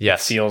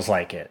 Yes. It feels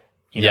like it.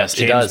 Yes,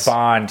 James it does.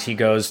 Bond, he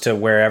goes to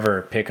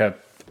wherever, pick a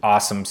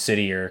awesome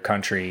city or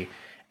country,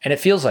 and it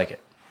feels like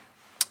it.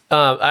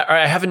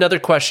 I have another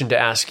question to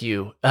ask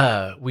you.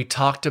 We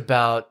talked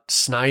about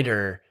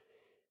Snyder.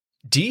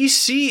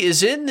 DC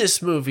is in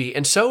this movie,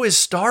 and so is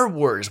Star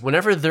Wars.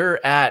 Whenever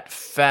they're at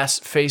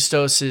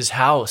Phastos'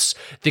 house,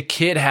 the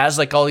kid has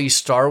like all these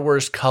Star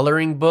Wars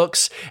coloring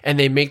books, and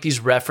they make these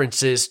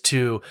references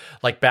to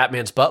like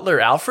Batman's butler,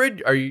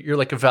 Alfred. You're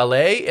like a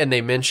valet, and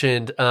they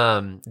mentioned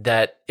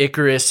that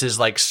Icarus is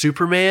like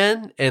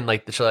Superman, and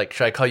like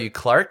should I call you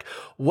Clark?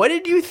 What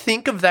did you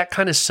think of that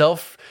kind of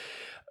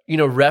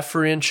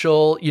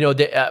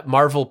referential,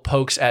 Marvel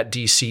pokes at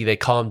DC, they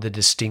call them the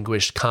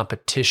distinguished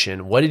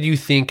competition. What did you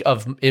think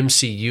of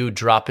MCU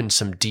dropping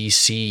some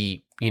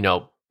DC,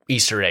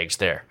 Easter eggs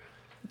there?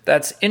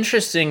 That's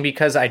interesting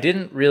because I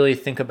didn't really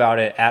think about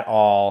it at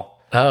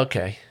all.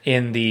 Okay.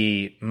 In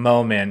the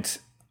moment.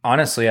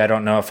 Honestly, I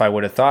don't know if I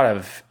would have thought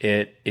of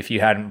it if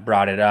you hadn't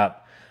brought it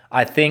up.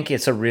 I think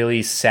it's a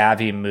really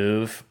savvy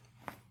move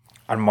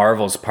on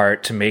Marvel's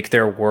part to make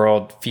their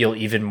world feel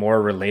even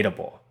more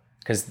relatable,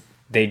 because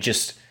they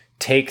just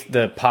take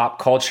the pop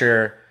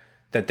culture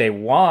that they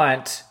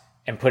want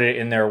and put it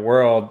in their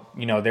world.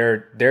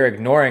 They're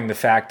ignoring the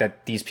fact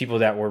that these people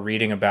that were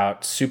reading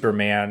about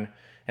Superman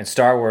and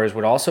Star Wars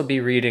would also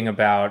be reading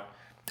about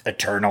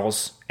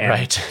Eternals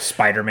and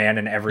Spider-Man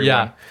and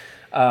everyone.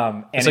 Yeah.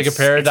 And it's like a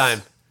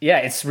paradigm.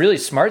 It's really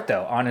smart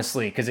though,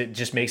 honestly, because it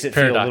just makes it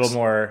feel a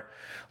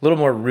little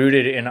more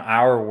rooted in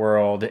our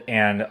world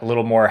and a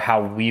little more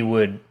how we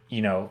would,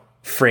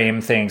 frame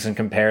things and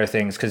compare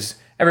things, because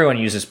everyone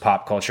uses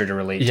pop culture to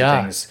relate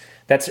to things.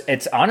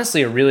 It's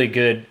honestly a really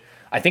good,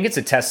 I think it's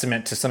a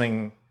testament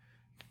to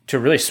a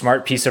really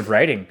smart piece of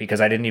writing, because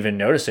I didn't even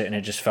notice it and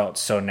it just felt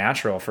so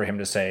natural for him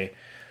to say,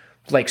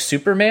 like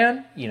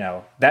Superman,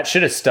 that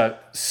should have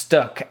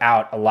stuck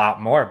out a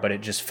lot more, but it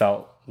just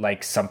felt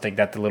like something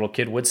that the little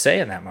kid would say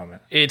in that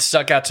moment. It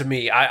stuck out to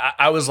me.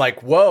 I was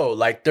like, whoa,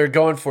 like they're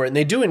going for it. And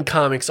they do in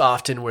comics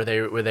often where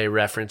they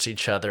reference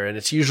each other, and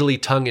it's usually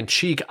tongue in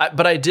cheek.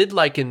 But I did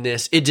like in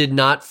this, it did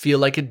not feel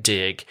like a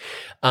dig.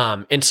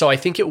 And so I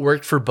think it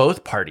worked for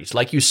both parties.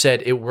 Like you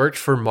said, it worked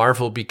for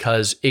Marvel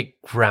because it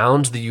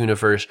grounds the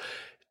universe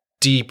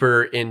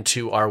deeper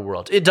into our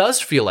world. It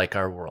does feel like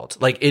our world.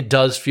 Like it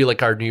does feel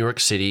like our New York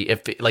City.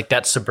 If like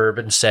that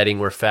suburban setting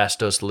where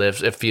Fastos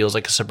lives, it feels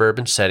like a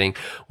suburban setting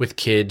with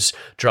kids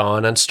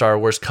drawing on Star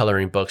Wars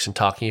coloring books and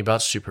talking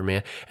about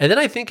Superman. And then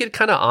I think it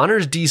kind of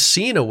honors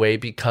DC in a way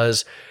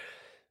because,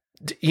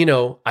 you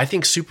know, I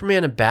think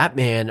Superman and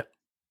Batman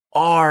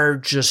are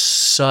just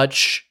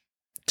such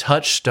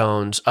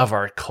touchstones of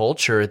our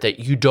culture that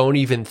you don't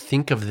even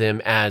think of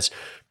them as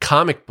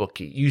comic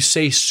booky. You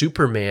say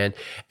Superman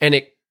and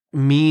it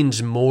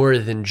means more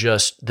than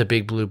just the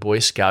big blue Boy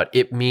Scout.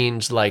 It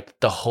means like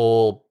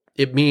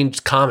it means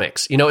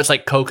comics. You know, it's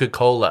like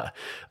Coca-Cola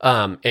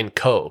and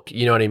Coke.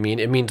 You know what I mean?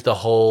 It means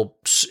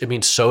it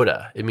means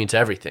soda. It means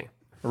everything.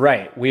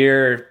 Right.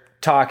 We're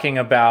talking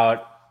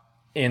about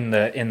in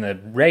the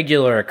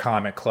regular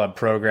comic club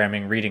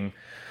programming, reading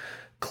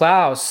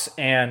Klaus,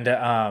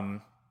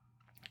 and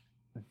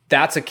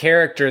that's a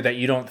character that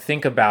you don't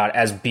think about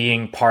as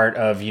being part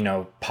of, you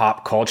know,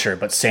 pop culture,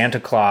 but Santa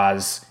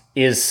Claus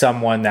is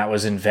someone that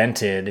was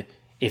invented.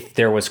 If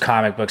there was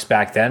comic books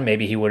back then,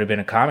 maybe he would have been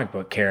a comic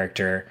book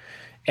character.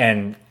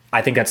 And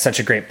I think that's such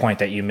a great point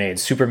that you made.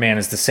 Superman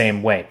is the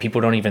same way. People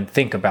don't even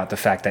think about the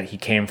fact that he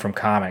came from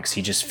comics.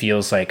 He just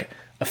feels like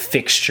a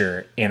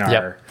fixture in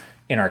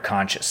our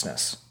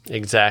consciousness.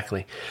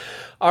 Exactly.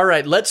 All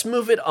right, let's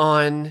move it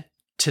on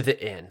to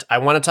the end. I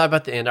want to talk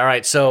about the end. All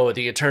right, so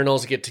the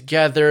Eternals get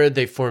together,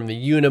 they form the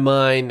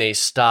Unimind,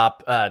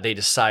 they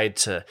decide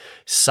to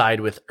side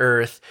with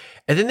Earth,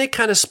 and then they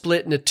kind of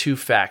split into two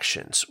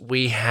factions.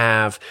 We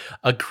have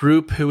a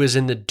group who is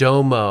in the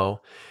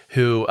Domo,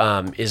 who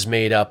is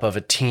made up of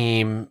a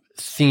team,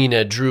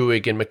 Thena,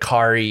 Druig, and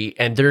Makari,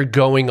 and they're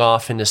going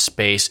off into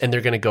space, and they're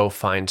going to go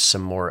find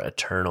some more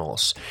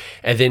Eternals.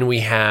 And then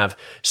we have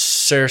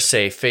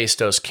Cersei,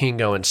 Phastos,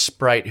 Kingo, and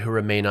Sprite, who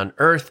remain on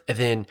Earth, and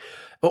then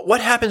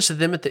what happens to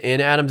them at the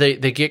end, Adam?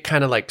 They get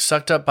kind of like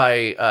sucked up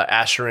by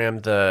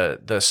Asheram,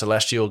 the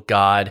celestial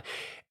god,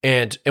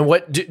 and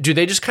what do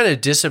they just kind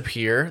of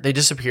disappear? They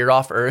disappear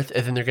off Earth,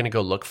 and then they're going to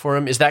go look for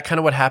him. Is that kind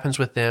of what happens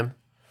with them?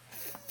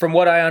 From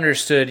what I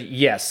understood,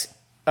 yes.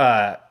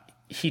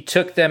 He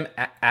took them.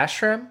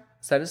 Asheram,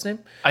 is that his name?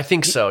 I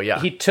think so. Yeah.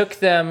 He took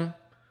them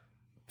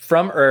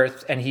from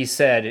Earth, and he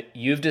said,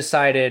 "You've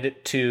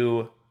decided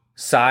to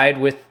side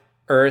with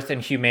Earth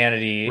and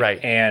humanity, right?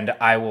 And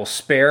I will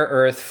spare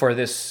Earth for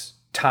this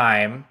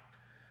time,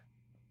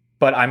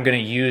 but I'm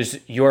going to use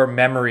your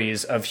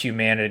memories of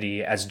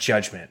humanity as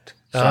judgment.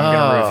 So I'm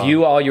going to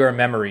review all your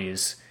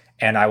memories,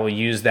 and I will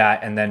use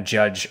that and then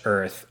judge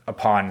Earth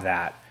upon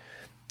that."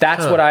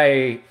 That's what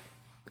I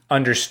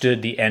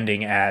understood the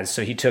ending as.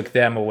 So he took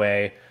them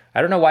away.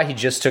 I don't know why he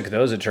just took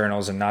those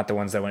Eternals and not the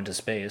ones that went to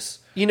space.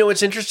 You know,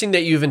 it's interesting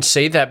that you even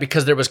say that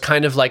because there was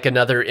kind of like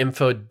another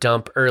info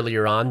dump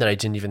earlier on that I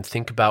didn't even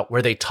think about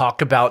where they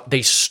talk about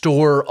they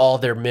store all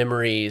their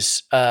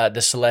memories.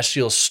 The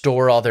Celestials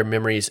store all their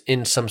memories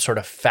in some sort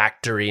of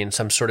factory, in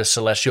some sort of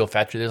celestial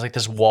factory. There's like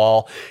this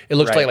wall. It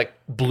looks like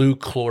blue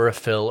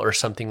chlorophyll or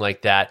something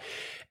like that.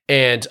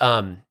 And,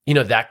 you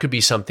know, that could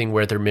be something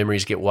where their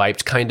memories get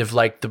wiped, kind of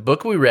like the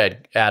book we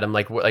read, Adam,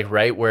 like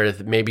right, where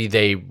maybe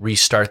they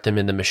restart them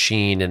in the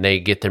machine and they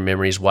get their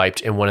memories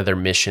wiped, and one of their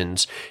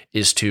missions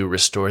is to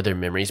restore their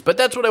memories. But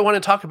that's what I want to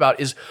talk about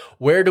is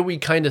where do we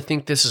kind of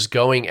think this is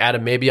going?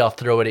 Adam, maybe I'll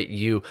throw it at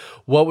you.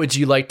 What would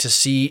you like to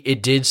see?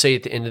 It did say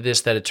at the end of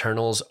this that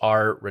Eternals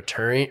are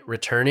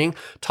returning.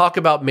 Talk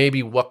about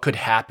maybe what could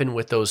happen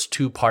with those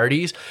two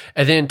parties,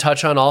 and then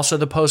touch on also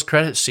the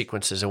post-credit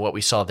sequences and what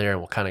we saw there, and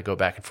we'll kind of go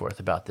back and forth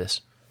about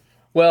this.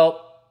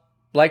 Well,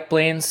 like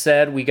Blaine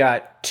said, we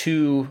got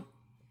two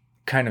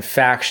kind of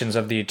factions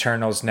of the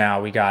Eternals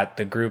now. We got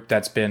the group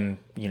that's been,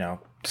 you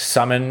know,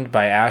 summoned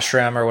by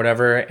Asheram or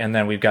whatever, and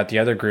then we've got the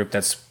other group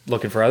that's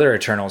looking for other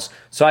Eternals.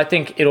 So I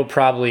think it'll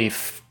probably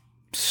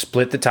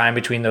split the time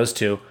between those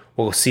two.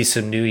 We'll see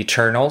some new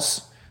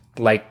Eternals.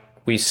 Like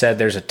we said,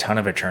 there's a ton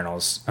of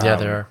Eternals. Yeah,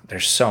 there are.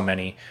 There's so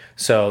many.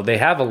 So they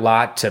have a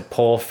lot to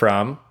pull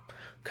from,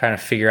 kind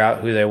of figure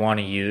out who they want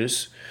to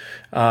use.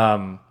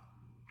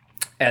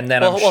 And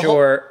then I'm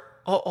sure...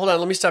 Hold on,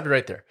 let me stop you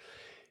right there.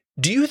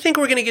 Do you think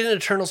we're going to get an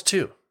Eternals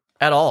 2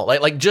 at all?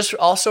 Like just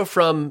also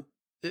from...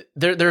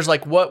 There's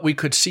like what we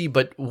could see,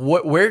 but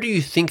where do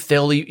you think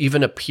they'll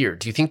even appear?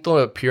 Do you think they'll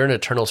appear in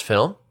Eternals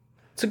film?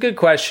 It's a good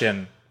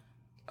question.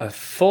 A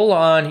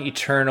full-on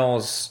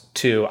Eternals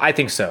 2, I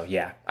think so,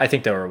 yeah. I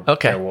think there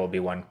will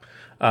be one.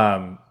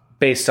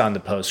 Based on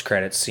the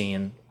post-credits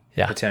scene,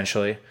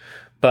 potentially.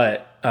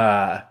 But...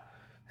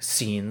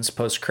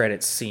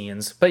 post-credit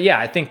scenes. But yeah,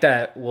 I think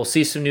that we'll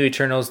see some new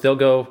Eternals. They'll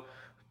go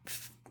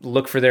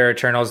look for their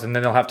Eternals, and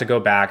then they'll have to go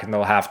back, and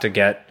they'll have to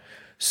get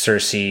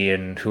Cersei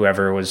and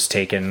whoever was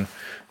taken.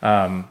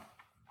 They'll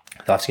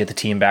have to get the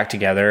team back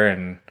together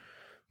and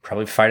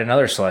probably fight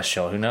another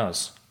Celestial. Who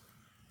knows?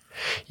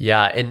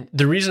 Yeah, and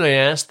the reason I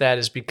asked that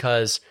is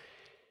because...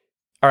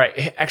 All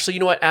right, actually, you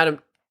know what, Adam?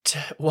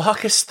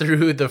 Walk us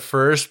through the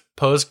first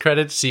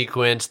post-credit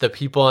sequence, the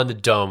people on the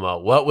Domo.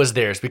 What was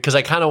theirs? Because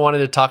I kind of wanted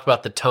to talk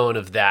about the tone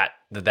of that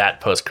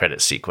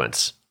post-credit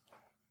sequence.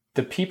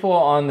 the people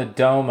on the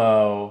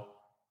Domo,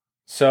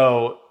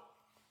 so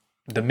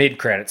the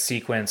mid-credit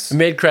sequence.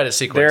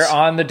 They're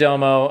on the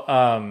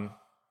Domo,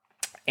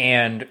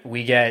 and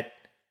we get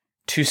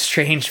two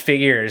strange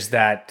figures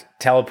that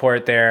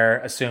teleport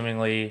there,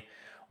 assumingly.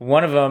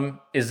 One of them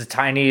is a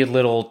tiny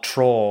little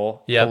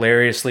troll,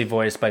 hilariously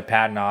voiced by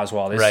Patton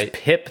Oswalt. This is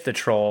Pip the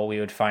troll, we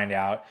would find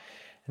out.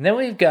 And then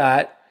we've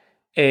got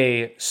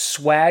a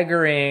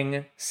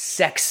swaggering,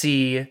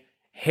 sexy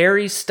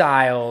Harry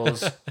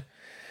Styles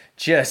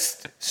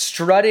just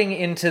strutting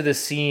into the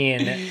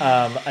scene,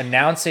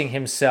 announcing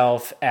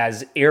himself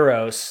as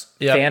Eros,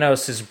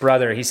 Thanos'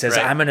 brother. He says,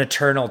 I'm an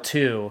Eternal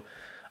too.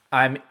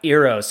 I'm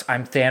Eros.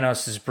 I'm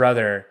Thanos'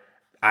 brother.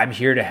 I'm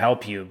here to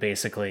help you,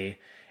 basically.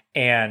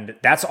 And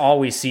that's all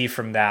we see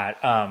from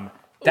that.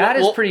 That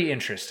is pretty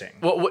interesting.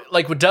 Well,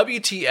 like with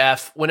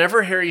WTF,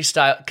 whenever Harry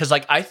Styles, because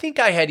like I think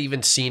I had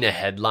even seen a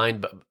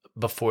headline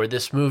before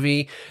this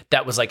movie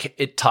that was like,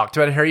 it talked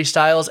about Harry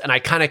Styles, and I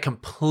kind of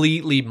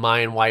completely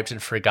mind wiped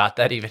and forgot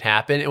that even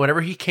happened. And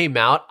whenever he came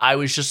out, I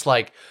was just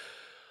like,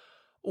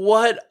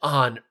 what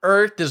on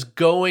earth is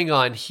going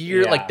on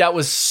here? Like, that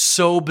was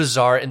so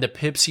bizarre. And the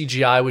Pip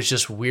CGI was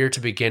just weird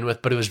to begin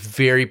with, but it was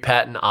very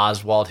Patton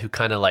Oswalt, who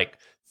kind of like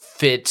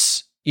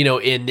fits, you know,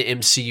 in the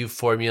MCU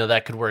formula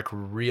that could work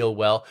real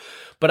well.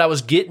 But I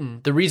was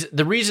getting the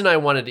reason I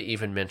wanted to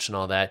even mention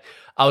all that,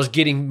 I was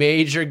getting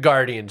major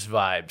Guardians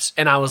vibes.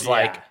 And I was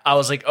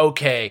like,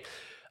 okay,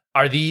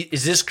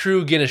 is this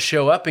crew going to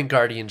show up in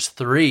Guardians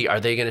 3? Are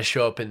they going to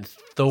show up in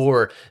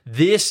Thor?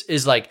 This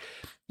is like,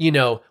 you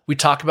know, we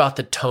talk about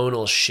the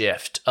tonal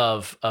shift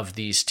of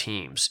these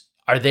teams.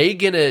 Are they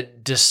going to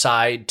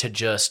decide to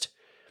just,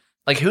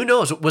 like, who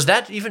knows? Was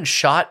that even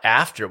shot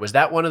after? Was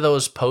that one of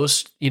those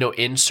post, you know,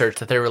 inserts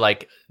that they were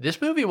like,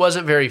 this movie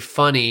wasn't very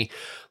funny.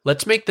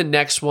 Let's make the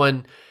next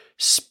one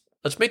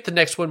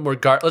more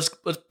let's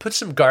put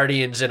some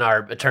Guardians in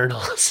our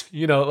Eternals.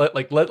 You know,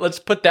 let's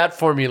put that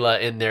formula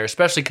in there,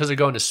 especially because they're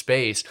going to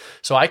space.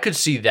 So I could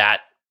see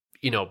that,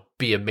 you know,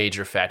 be a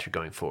major factor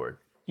going forward.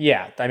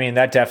 Yeah, I mean,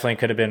 that definitely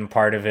could have been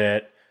part of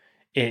it.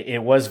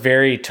 It was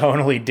very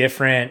tonally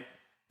different.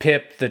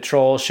 Pip, the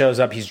troll, shows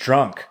up. He's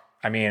drunk.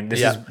 I mean,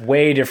 this is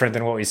way different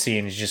than what we've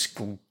seen. He's just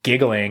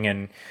giggling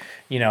and,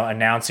 you know,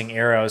 announcing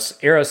Eros.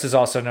 Eros is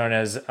also known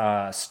as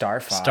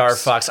Star Fox. Star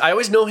Fox. I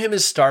always know him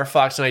as Star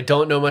Fox, and I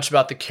don't know much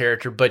about the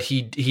character, but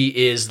he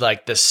is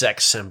like the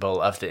sex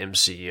symbol of the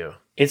MCU.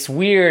 It's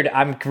weird.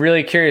 I'm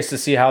really curious to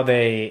see how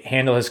they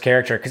handle his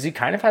character, because he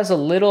kind of has a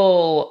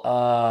little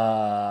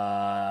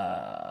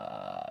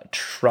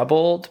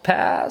troubled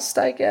past,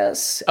 I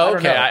guess.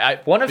 Okay.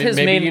 One of his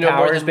main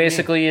powers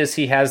basically is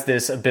he has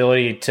this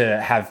ability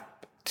to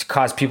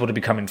cause people to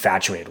become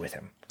infatuated with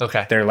him.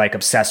 Okay. They're like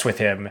obsessed with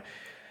him,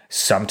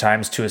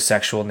 sometimes to a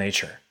sexual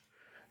nature.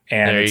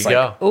 And there it's you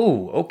go.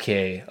 Oh,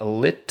 okay. A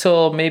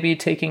little maybe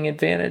taking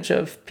advantage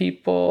of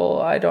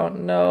people. I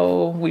don't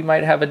know. We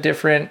might have a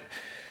different,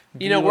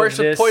 works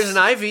with Poison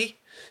Ivy.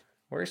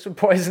 Works with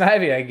Poison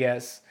Ivy, I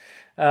guess.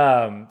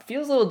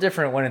 Feels a little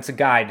different when it's a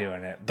guy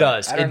doing it.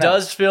 It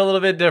does feel a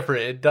little bit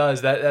different. It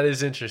does. That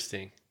is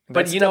interesting.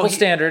 But that's double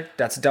standard.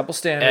 That's a double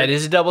standard. It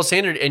is a double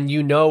standard. And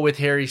with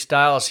Harry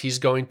Styles, he's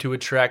going to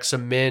attract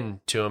some men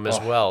to him as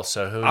well.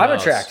 So who knows? I'm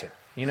attracted,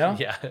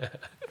 Yeah.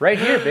 Right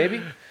here,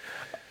 baby.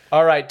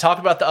 All right. Talk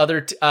about the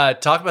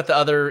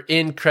other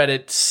in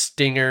credit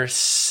stinger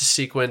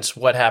sequence.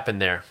 What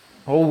happened there?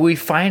 Well, we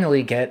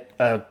finally get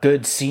a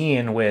good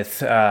scene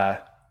with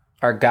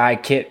our guy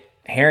Kit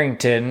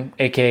Harington,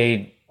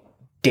 aka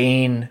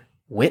Dane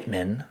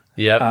Whitman.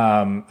 Yep.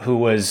 Who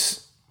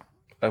was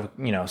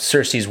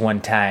Cersei's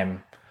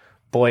one-time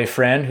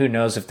boyfriend. Who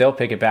knows if they'll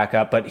pick it back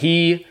up? But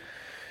he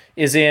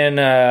is in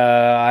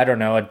a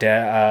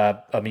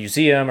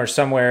museum or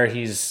somewhere.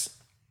 He's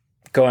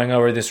going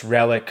over this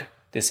relic,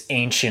 this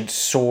ancient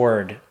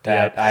sword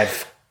that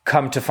I've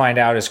come to find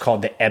out is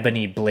called the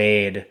Ebony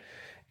Blade,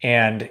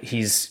 and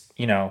he's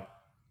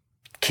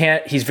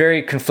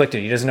very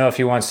conflicted. He doesn't know if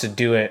he wants to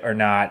do it or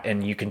not,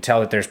 and you can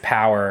tell that there's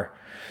power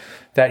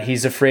that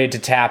he's afraid to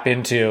tap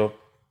into.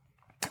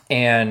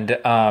 And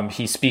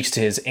he speaks to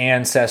his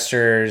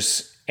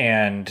ancestors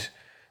and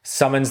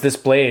summons this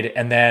blade.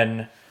 And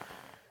then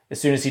as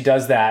soon as he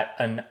does that,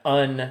 an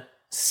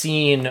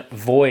unseen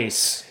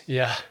voice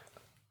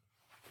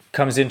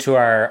comes into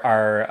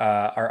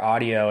our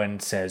audio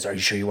and says, "Are you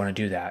sure you want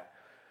to do that?"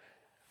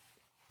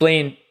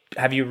 Blaine,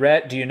 have you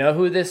read? Do you know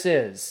who this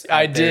is?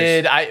 I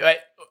did.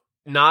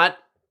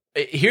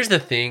 Here's the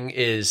thing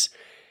is,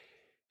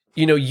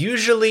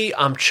 usually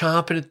I'm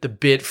chomping at the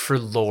bit for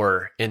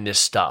lore in this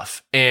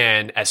stuff.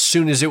 And as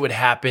soon as it would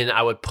happen,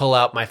 I would pull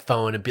out my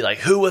phone and be like,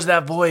 who was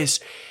that voice?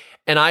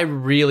 And I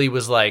really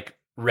was like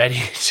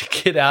ready to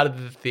get out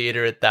of the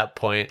theater at that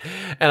point.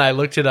 And I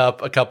looked it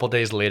up a couple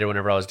days later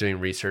whenever I was doing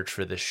research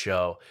for this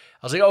show.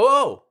 I was like,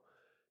 oh,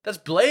 that's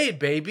Blade,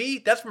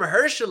 baby. That's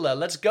Mahershala.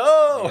 Let's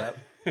go. Yep.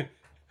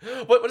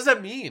 What does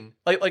that mean?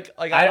 I don't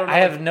know. I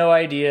have no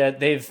idea.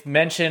 They've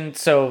mentioned,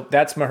 so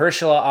that's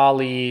Mahershala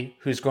Ali,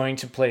 who's going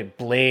to play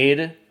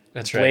Blade.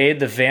 That's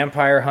Blade, the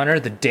vampire hunter,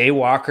 the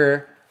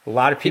Daywalker A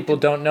lot of people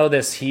don't know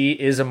this. He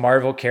is a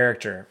Marvel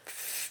character.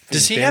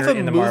 Does he have a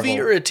movie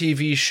or a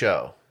TV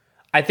show?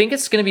 I think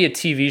it's going to be a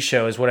TV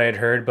show is what I had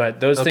heard, but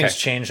those things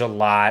change a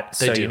lot,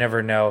 so you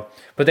never know.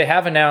 But they've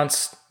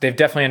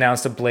definitely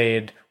announced a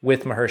Blade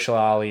with Mahershala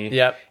Ali.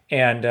 Yep.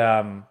 And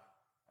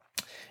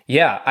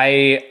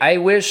I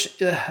wish,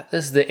 this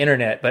is the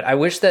internet, but I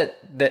wish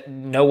that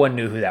no one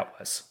knew who that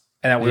was.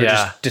 And that we were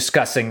just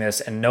discussing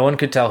this and no one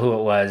could tell who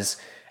it was.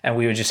 And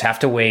we would just have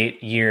to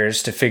wait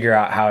years to figure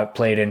out how it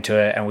played into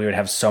it. And we would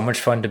have so much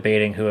fun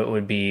debating who it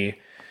would be.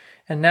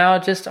 And now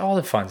just all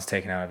the fun's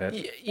taken out of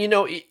it. You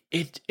know,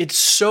 it's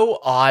so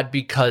odd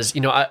because, you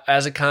know,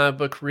 as a comic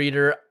book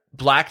reader,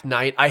 Black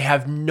Knight, I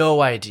have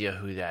no idea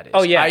who that is.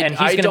 Oh, yeah, and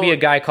he's going to be a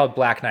guy called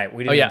Black Knight.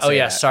 We didn't say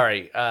that.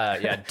 Sorry.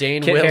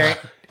 Dane Whitman.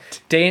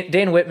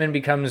 Dane Whitman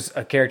becomes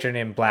a character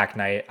named Black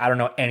Knight. I don't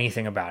know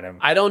anything about him.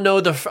 I don't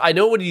know I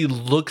know what he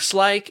looks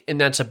like, and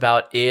that's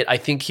about it. I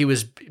think he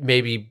was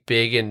maybe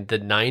big in the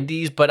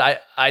 90s, but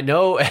I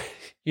know,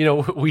 you know,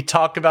 we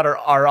talk about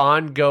our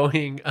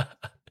ongoing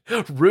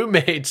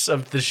roommates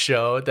of the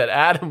show that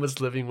Adam was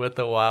living with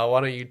a while.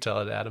 Why don't you tell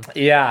it, Adam?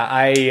 Yeah,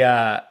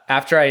 I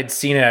after I had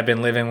seen it, I've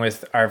been living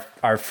with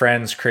our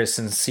friends Chris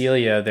and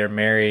Celia. They're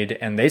married,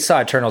 and they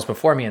saw Eternals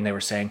before me, and they were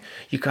saying,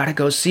 "You got to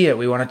go see it.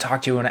 We want to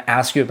talk to you. We want to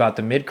ask you about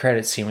the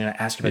mid-credit scene. We want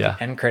to ask you about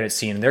the end-credit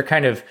scene." And they're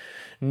kind of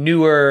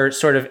newer,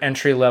 sort of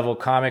entry-level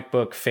comic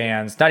book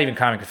fans, not even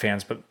comic book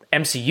fans, but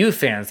MCU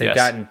fans. They've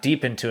gotten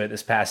deep into it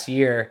this past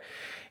year,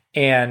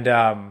 and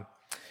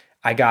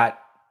I got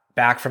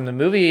back from the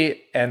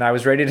movie and I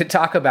was ready to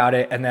talk about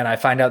it, and then I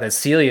find out that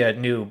Celia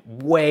knew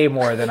way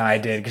more than I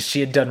did because she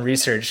had done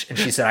research, and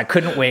she said I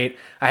couldn't wait.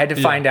 I had to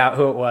find out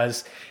who it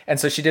was. And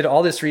so she did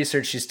all this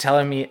research. She's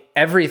telling me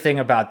everything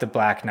about the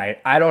Black Knight.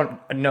 I don't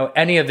know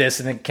any of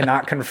this and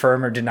cannot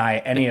confirm or deny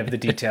any of the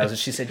details. And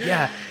she said,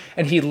 yeah,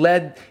 and he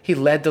led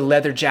the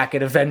Leather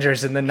Jacket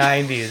Avengers in the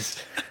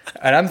 90s.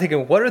 And I'm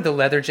thinking, what are the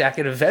Leather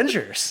Jacket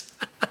Avengers?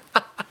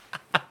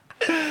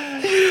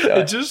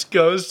 It just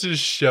goes to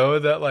show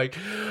that, like,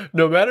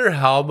 no matter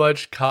how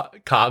much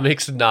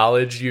comics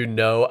knowledge you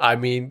know, I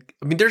mean,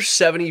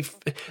 there's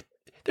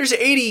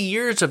 80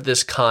 years of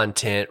this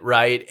content,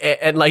 right?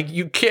 And like,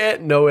 you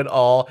can't know it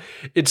all.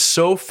 It's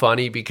so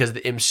funny because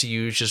the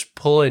MCU is just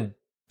pulling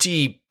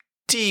deep,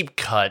 deep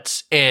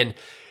cuts, and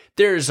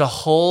there's a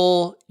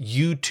whole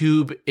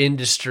YouTube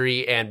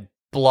industry and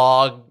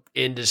blog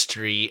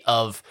industry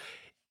of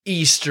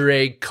Easter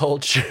egg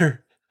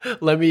culture.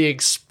 Let me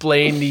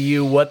explain to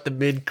you what the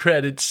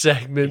mid-credit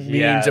segment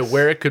means and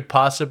where it could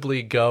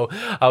possibly go.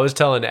 I was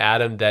telling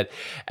Adam that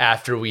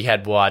after we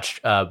had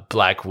watched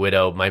Black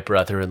Widow, my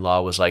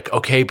brother-in-law was like,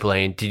 okay,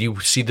 Blaine, did you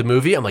see the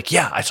movie? I'm like,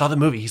 yeah, I saw the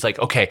movie. He's like,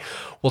 okay,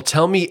 well,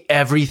 tell me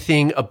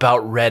everything about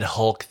Red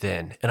Hulk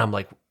then. And I'm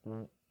like,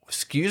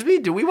 excuse me?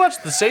 Did we watch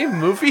the same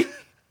movie?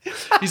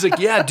 He's like,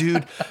 yeah,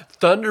 dude,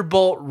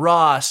 Thunderbolt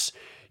Ross,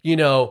 you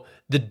know,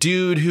 the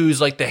dude who's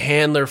like the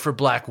handler for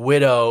Black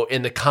Widow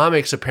in the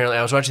comics, apparently,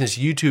 I was watching this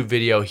YouTube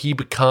video, he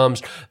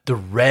becomes the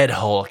Red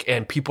Hulk,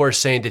 and people are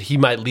saying that he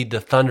might lead the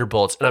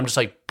Thunderbolts. And I'm just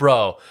like,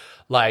 bro,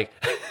 like,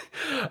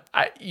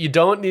 you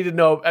don't need to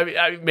know. I mean,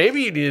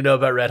 maybe you need to know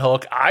about Red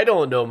Hulk. I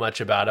don't know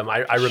much about him.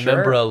 I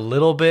remember a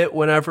little bit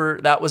whenever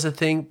that was a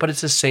thing, but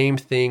it's the same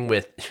thing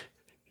with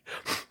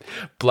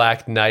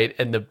Black Knight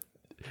and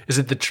is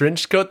it the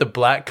trench coat, the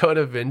black coat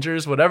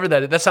Avengers, whatever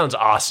that sounds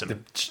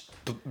awesome.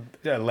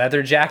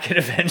 Leather Jacket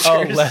Avengers.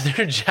 Oh,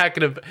 Leather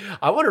Jacket.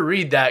 I want to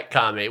read that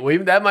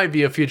comic. That might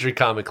be a future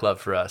comic club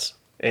for us.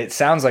 It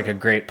sounds like a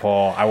great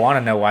poll. I want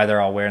to know why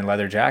they're all wearing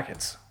leather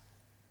jackets.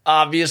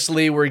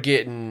 Obviously, we're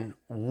getting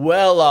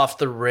well off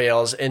the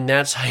rails, and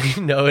that's how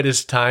you know it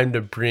is time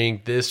to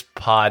bring this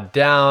pod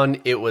down.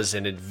 It was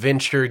an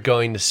adventure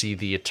going to see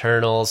the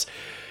Eternals.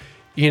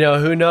 You know,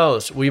 who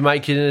knows? We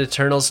might get into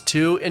Eternals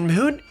too, and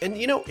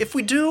you know, if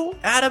we do,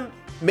 Adam,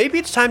 maybe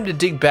it's time to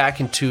dig back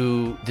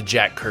into the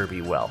Jack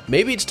Kirby well.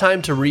 Maybe it's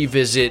time to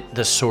revisit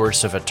the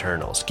source of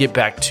Eternals. Get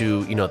back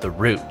to, you know, the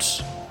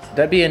roots.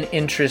 That'd be an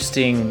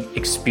interesting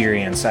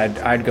experience.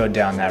 I'd go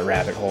down that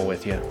rabbit hole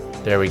with you.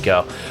 There we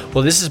go.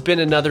 Well, this has been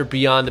another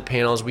Beyond the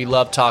Panels. We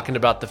love talking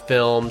about the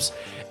films.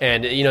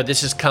 And, you know,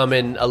 this is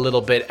coming a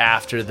little bit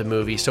after the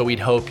movie, so we'd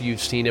hope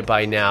you've seen it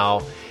by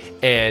now.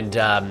 And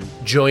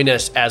join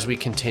us as we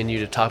continue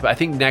to talk about. I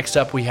think next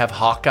up we have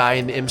Hawkeye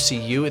in the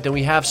MCU, and then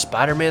we have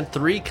Spider-Man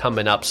 3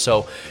 coming up.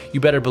 So you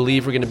better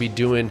believe we're going to be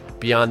doing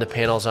Beyond the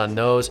Panels on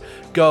those.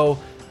 Go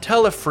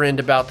tell a friend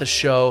about the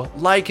show,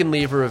 like and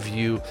leave a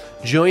review.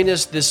 Join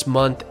us this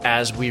month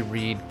as we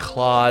read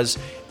Claws,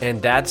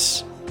 and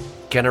that's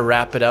going to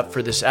wrap it up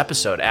for this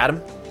episode.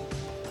 Adam?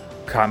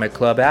 Comic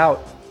Club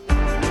out.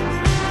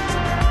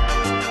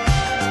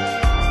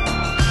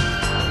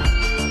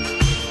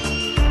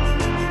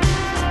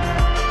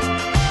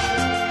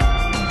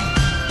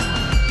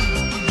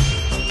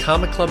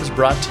 Comic Club is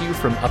brought to you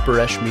from Upper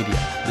Esh Media.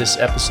 This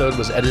episode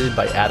was edited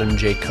by Adam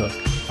J. Cook.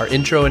 Our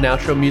intro and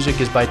outro music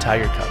is by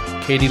Tiger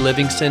Cub. Katie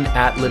Livingston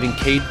at Living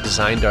Kate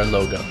designed our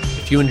logo.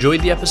 If you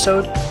enjoyed the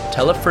episode,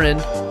 tell a friend,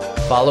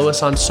 follow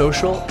us on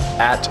social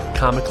at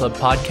Comic Club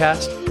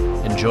Podcast,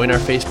 and join our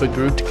Facebook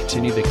group to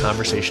continue the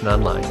conversation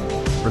online.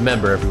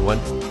 Remember, everyone,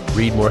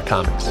 read more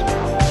comics.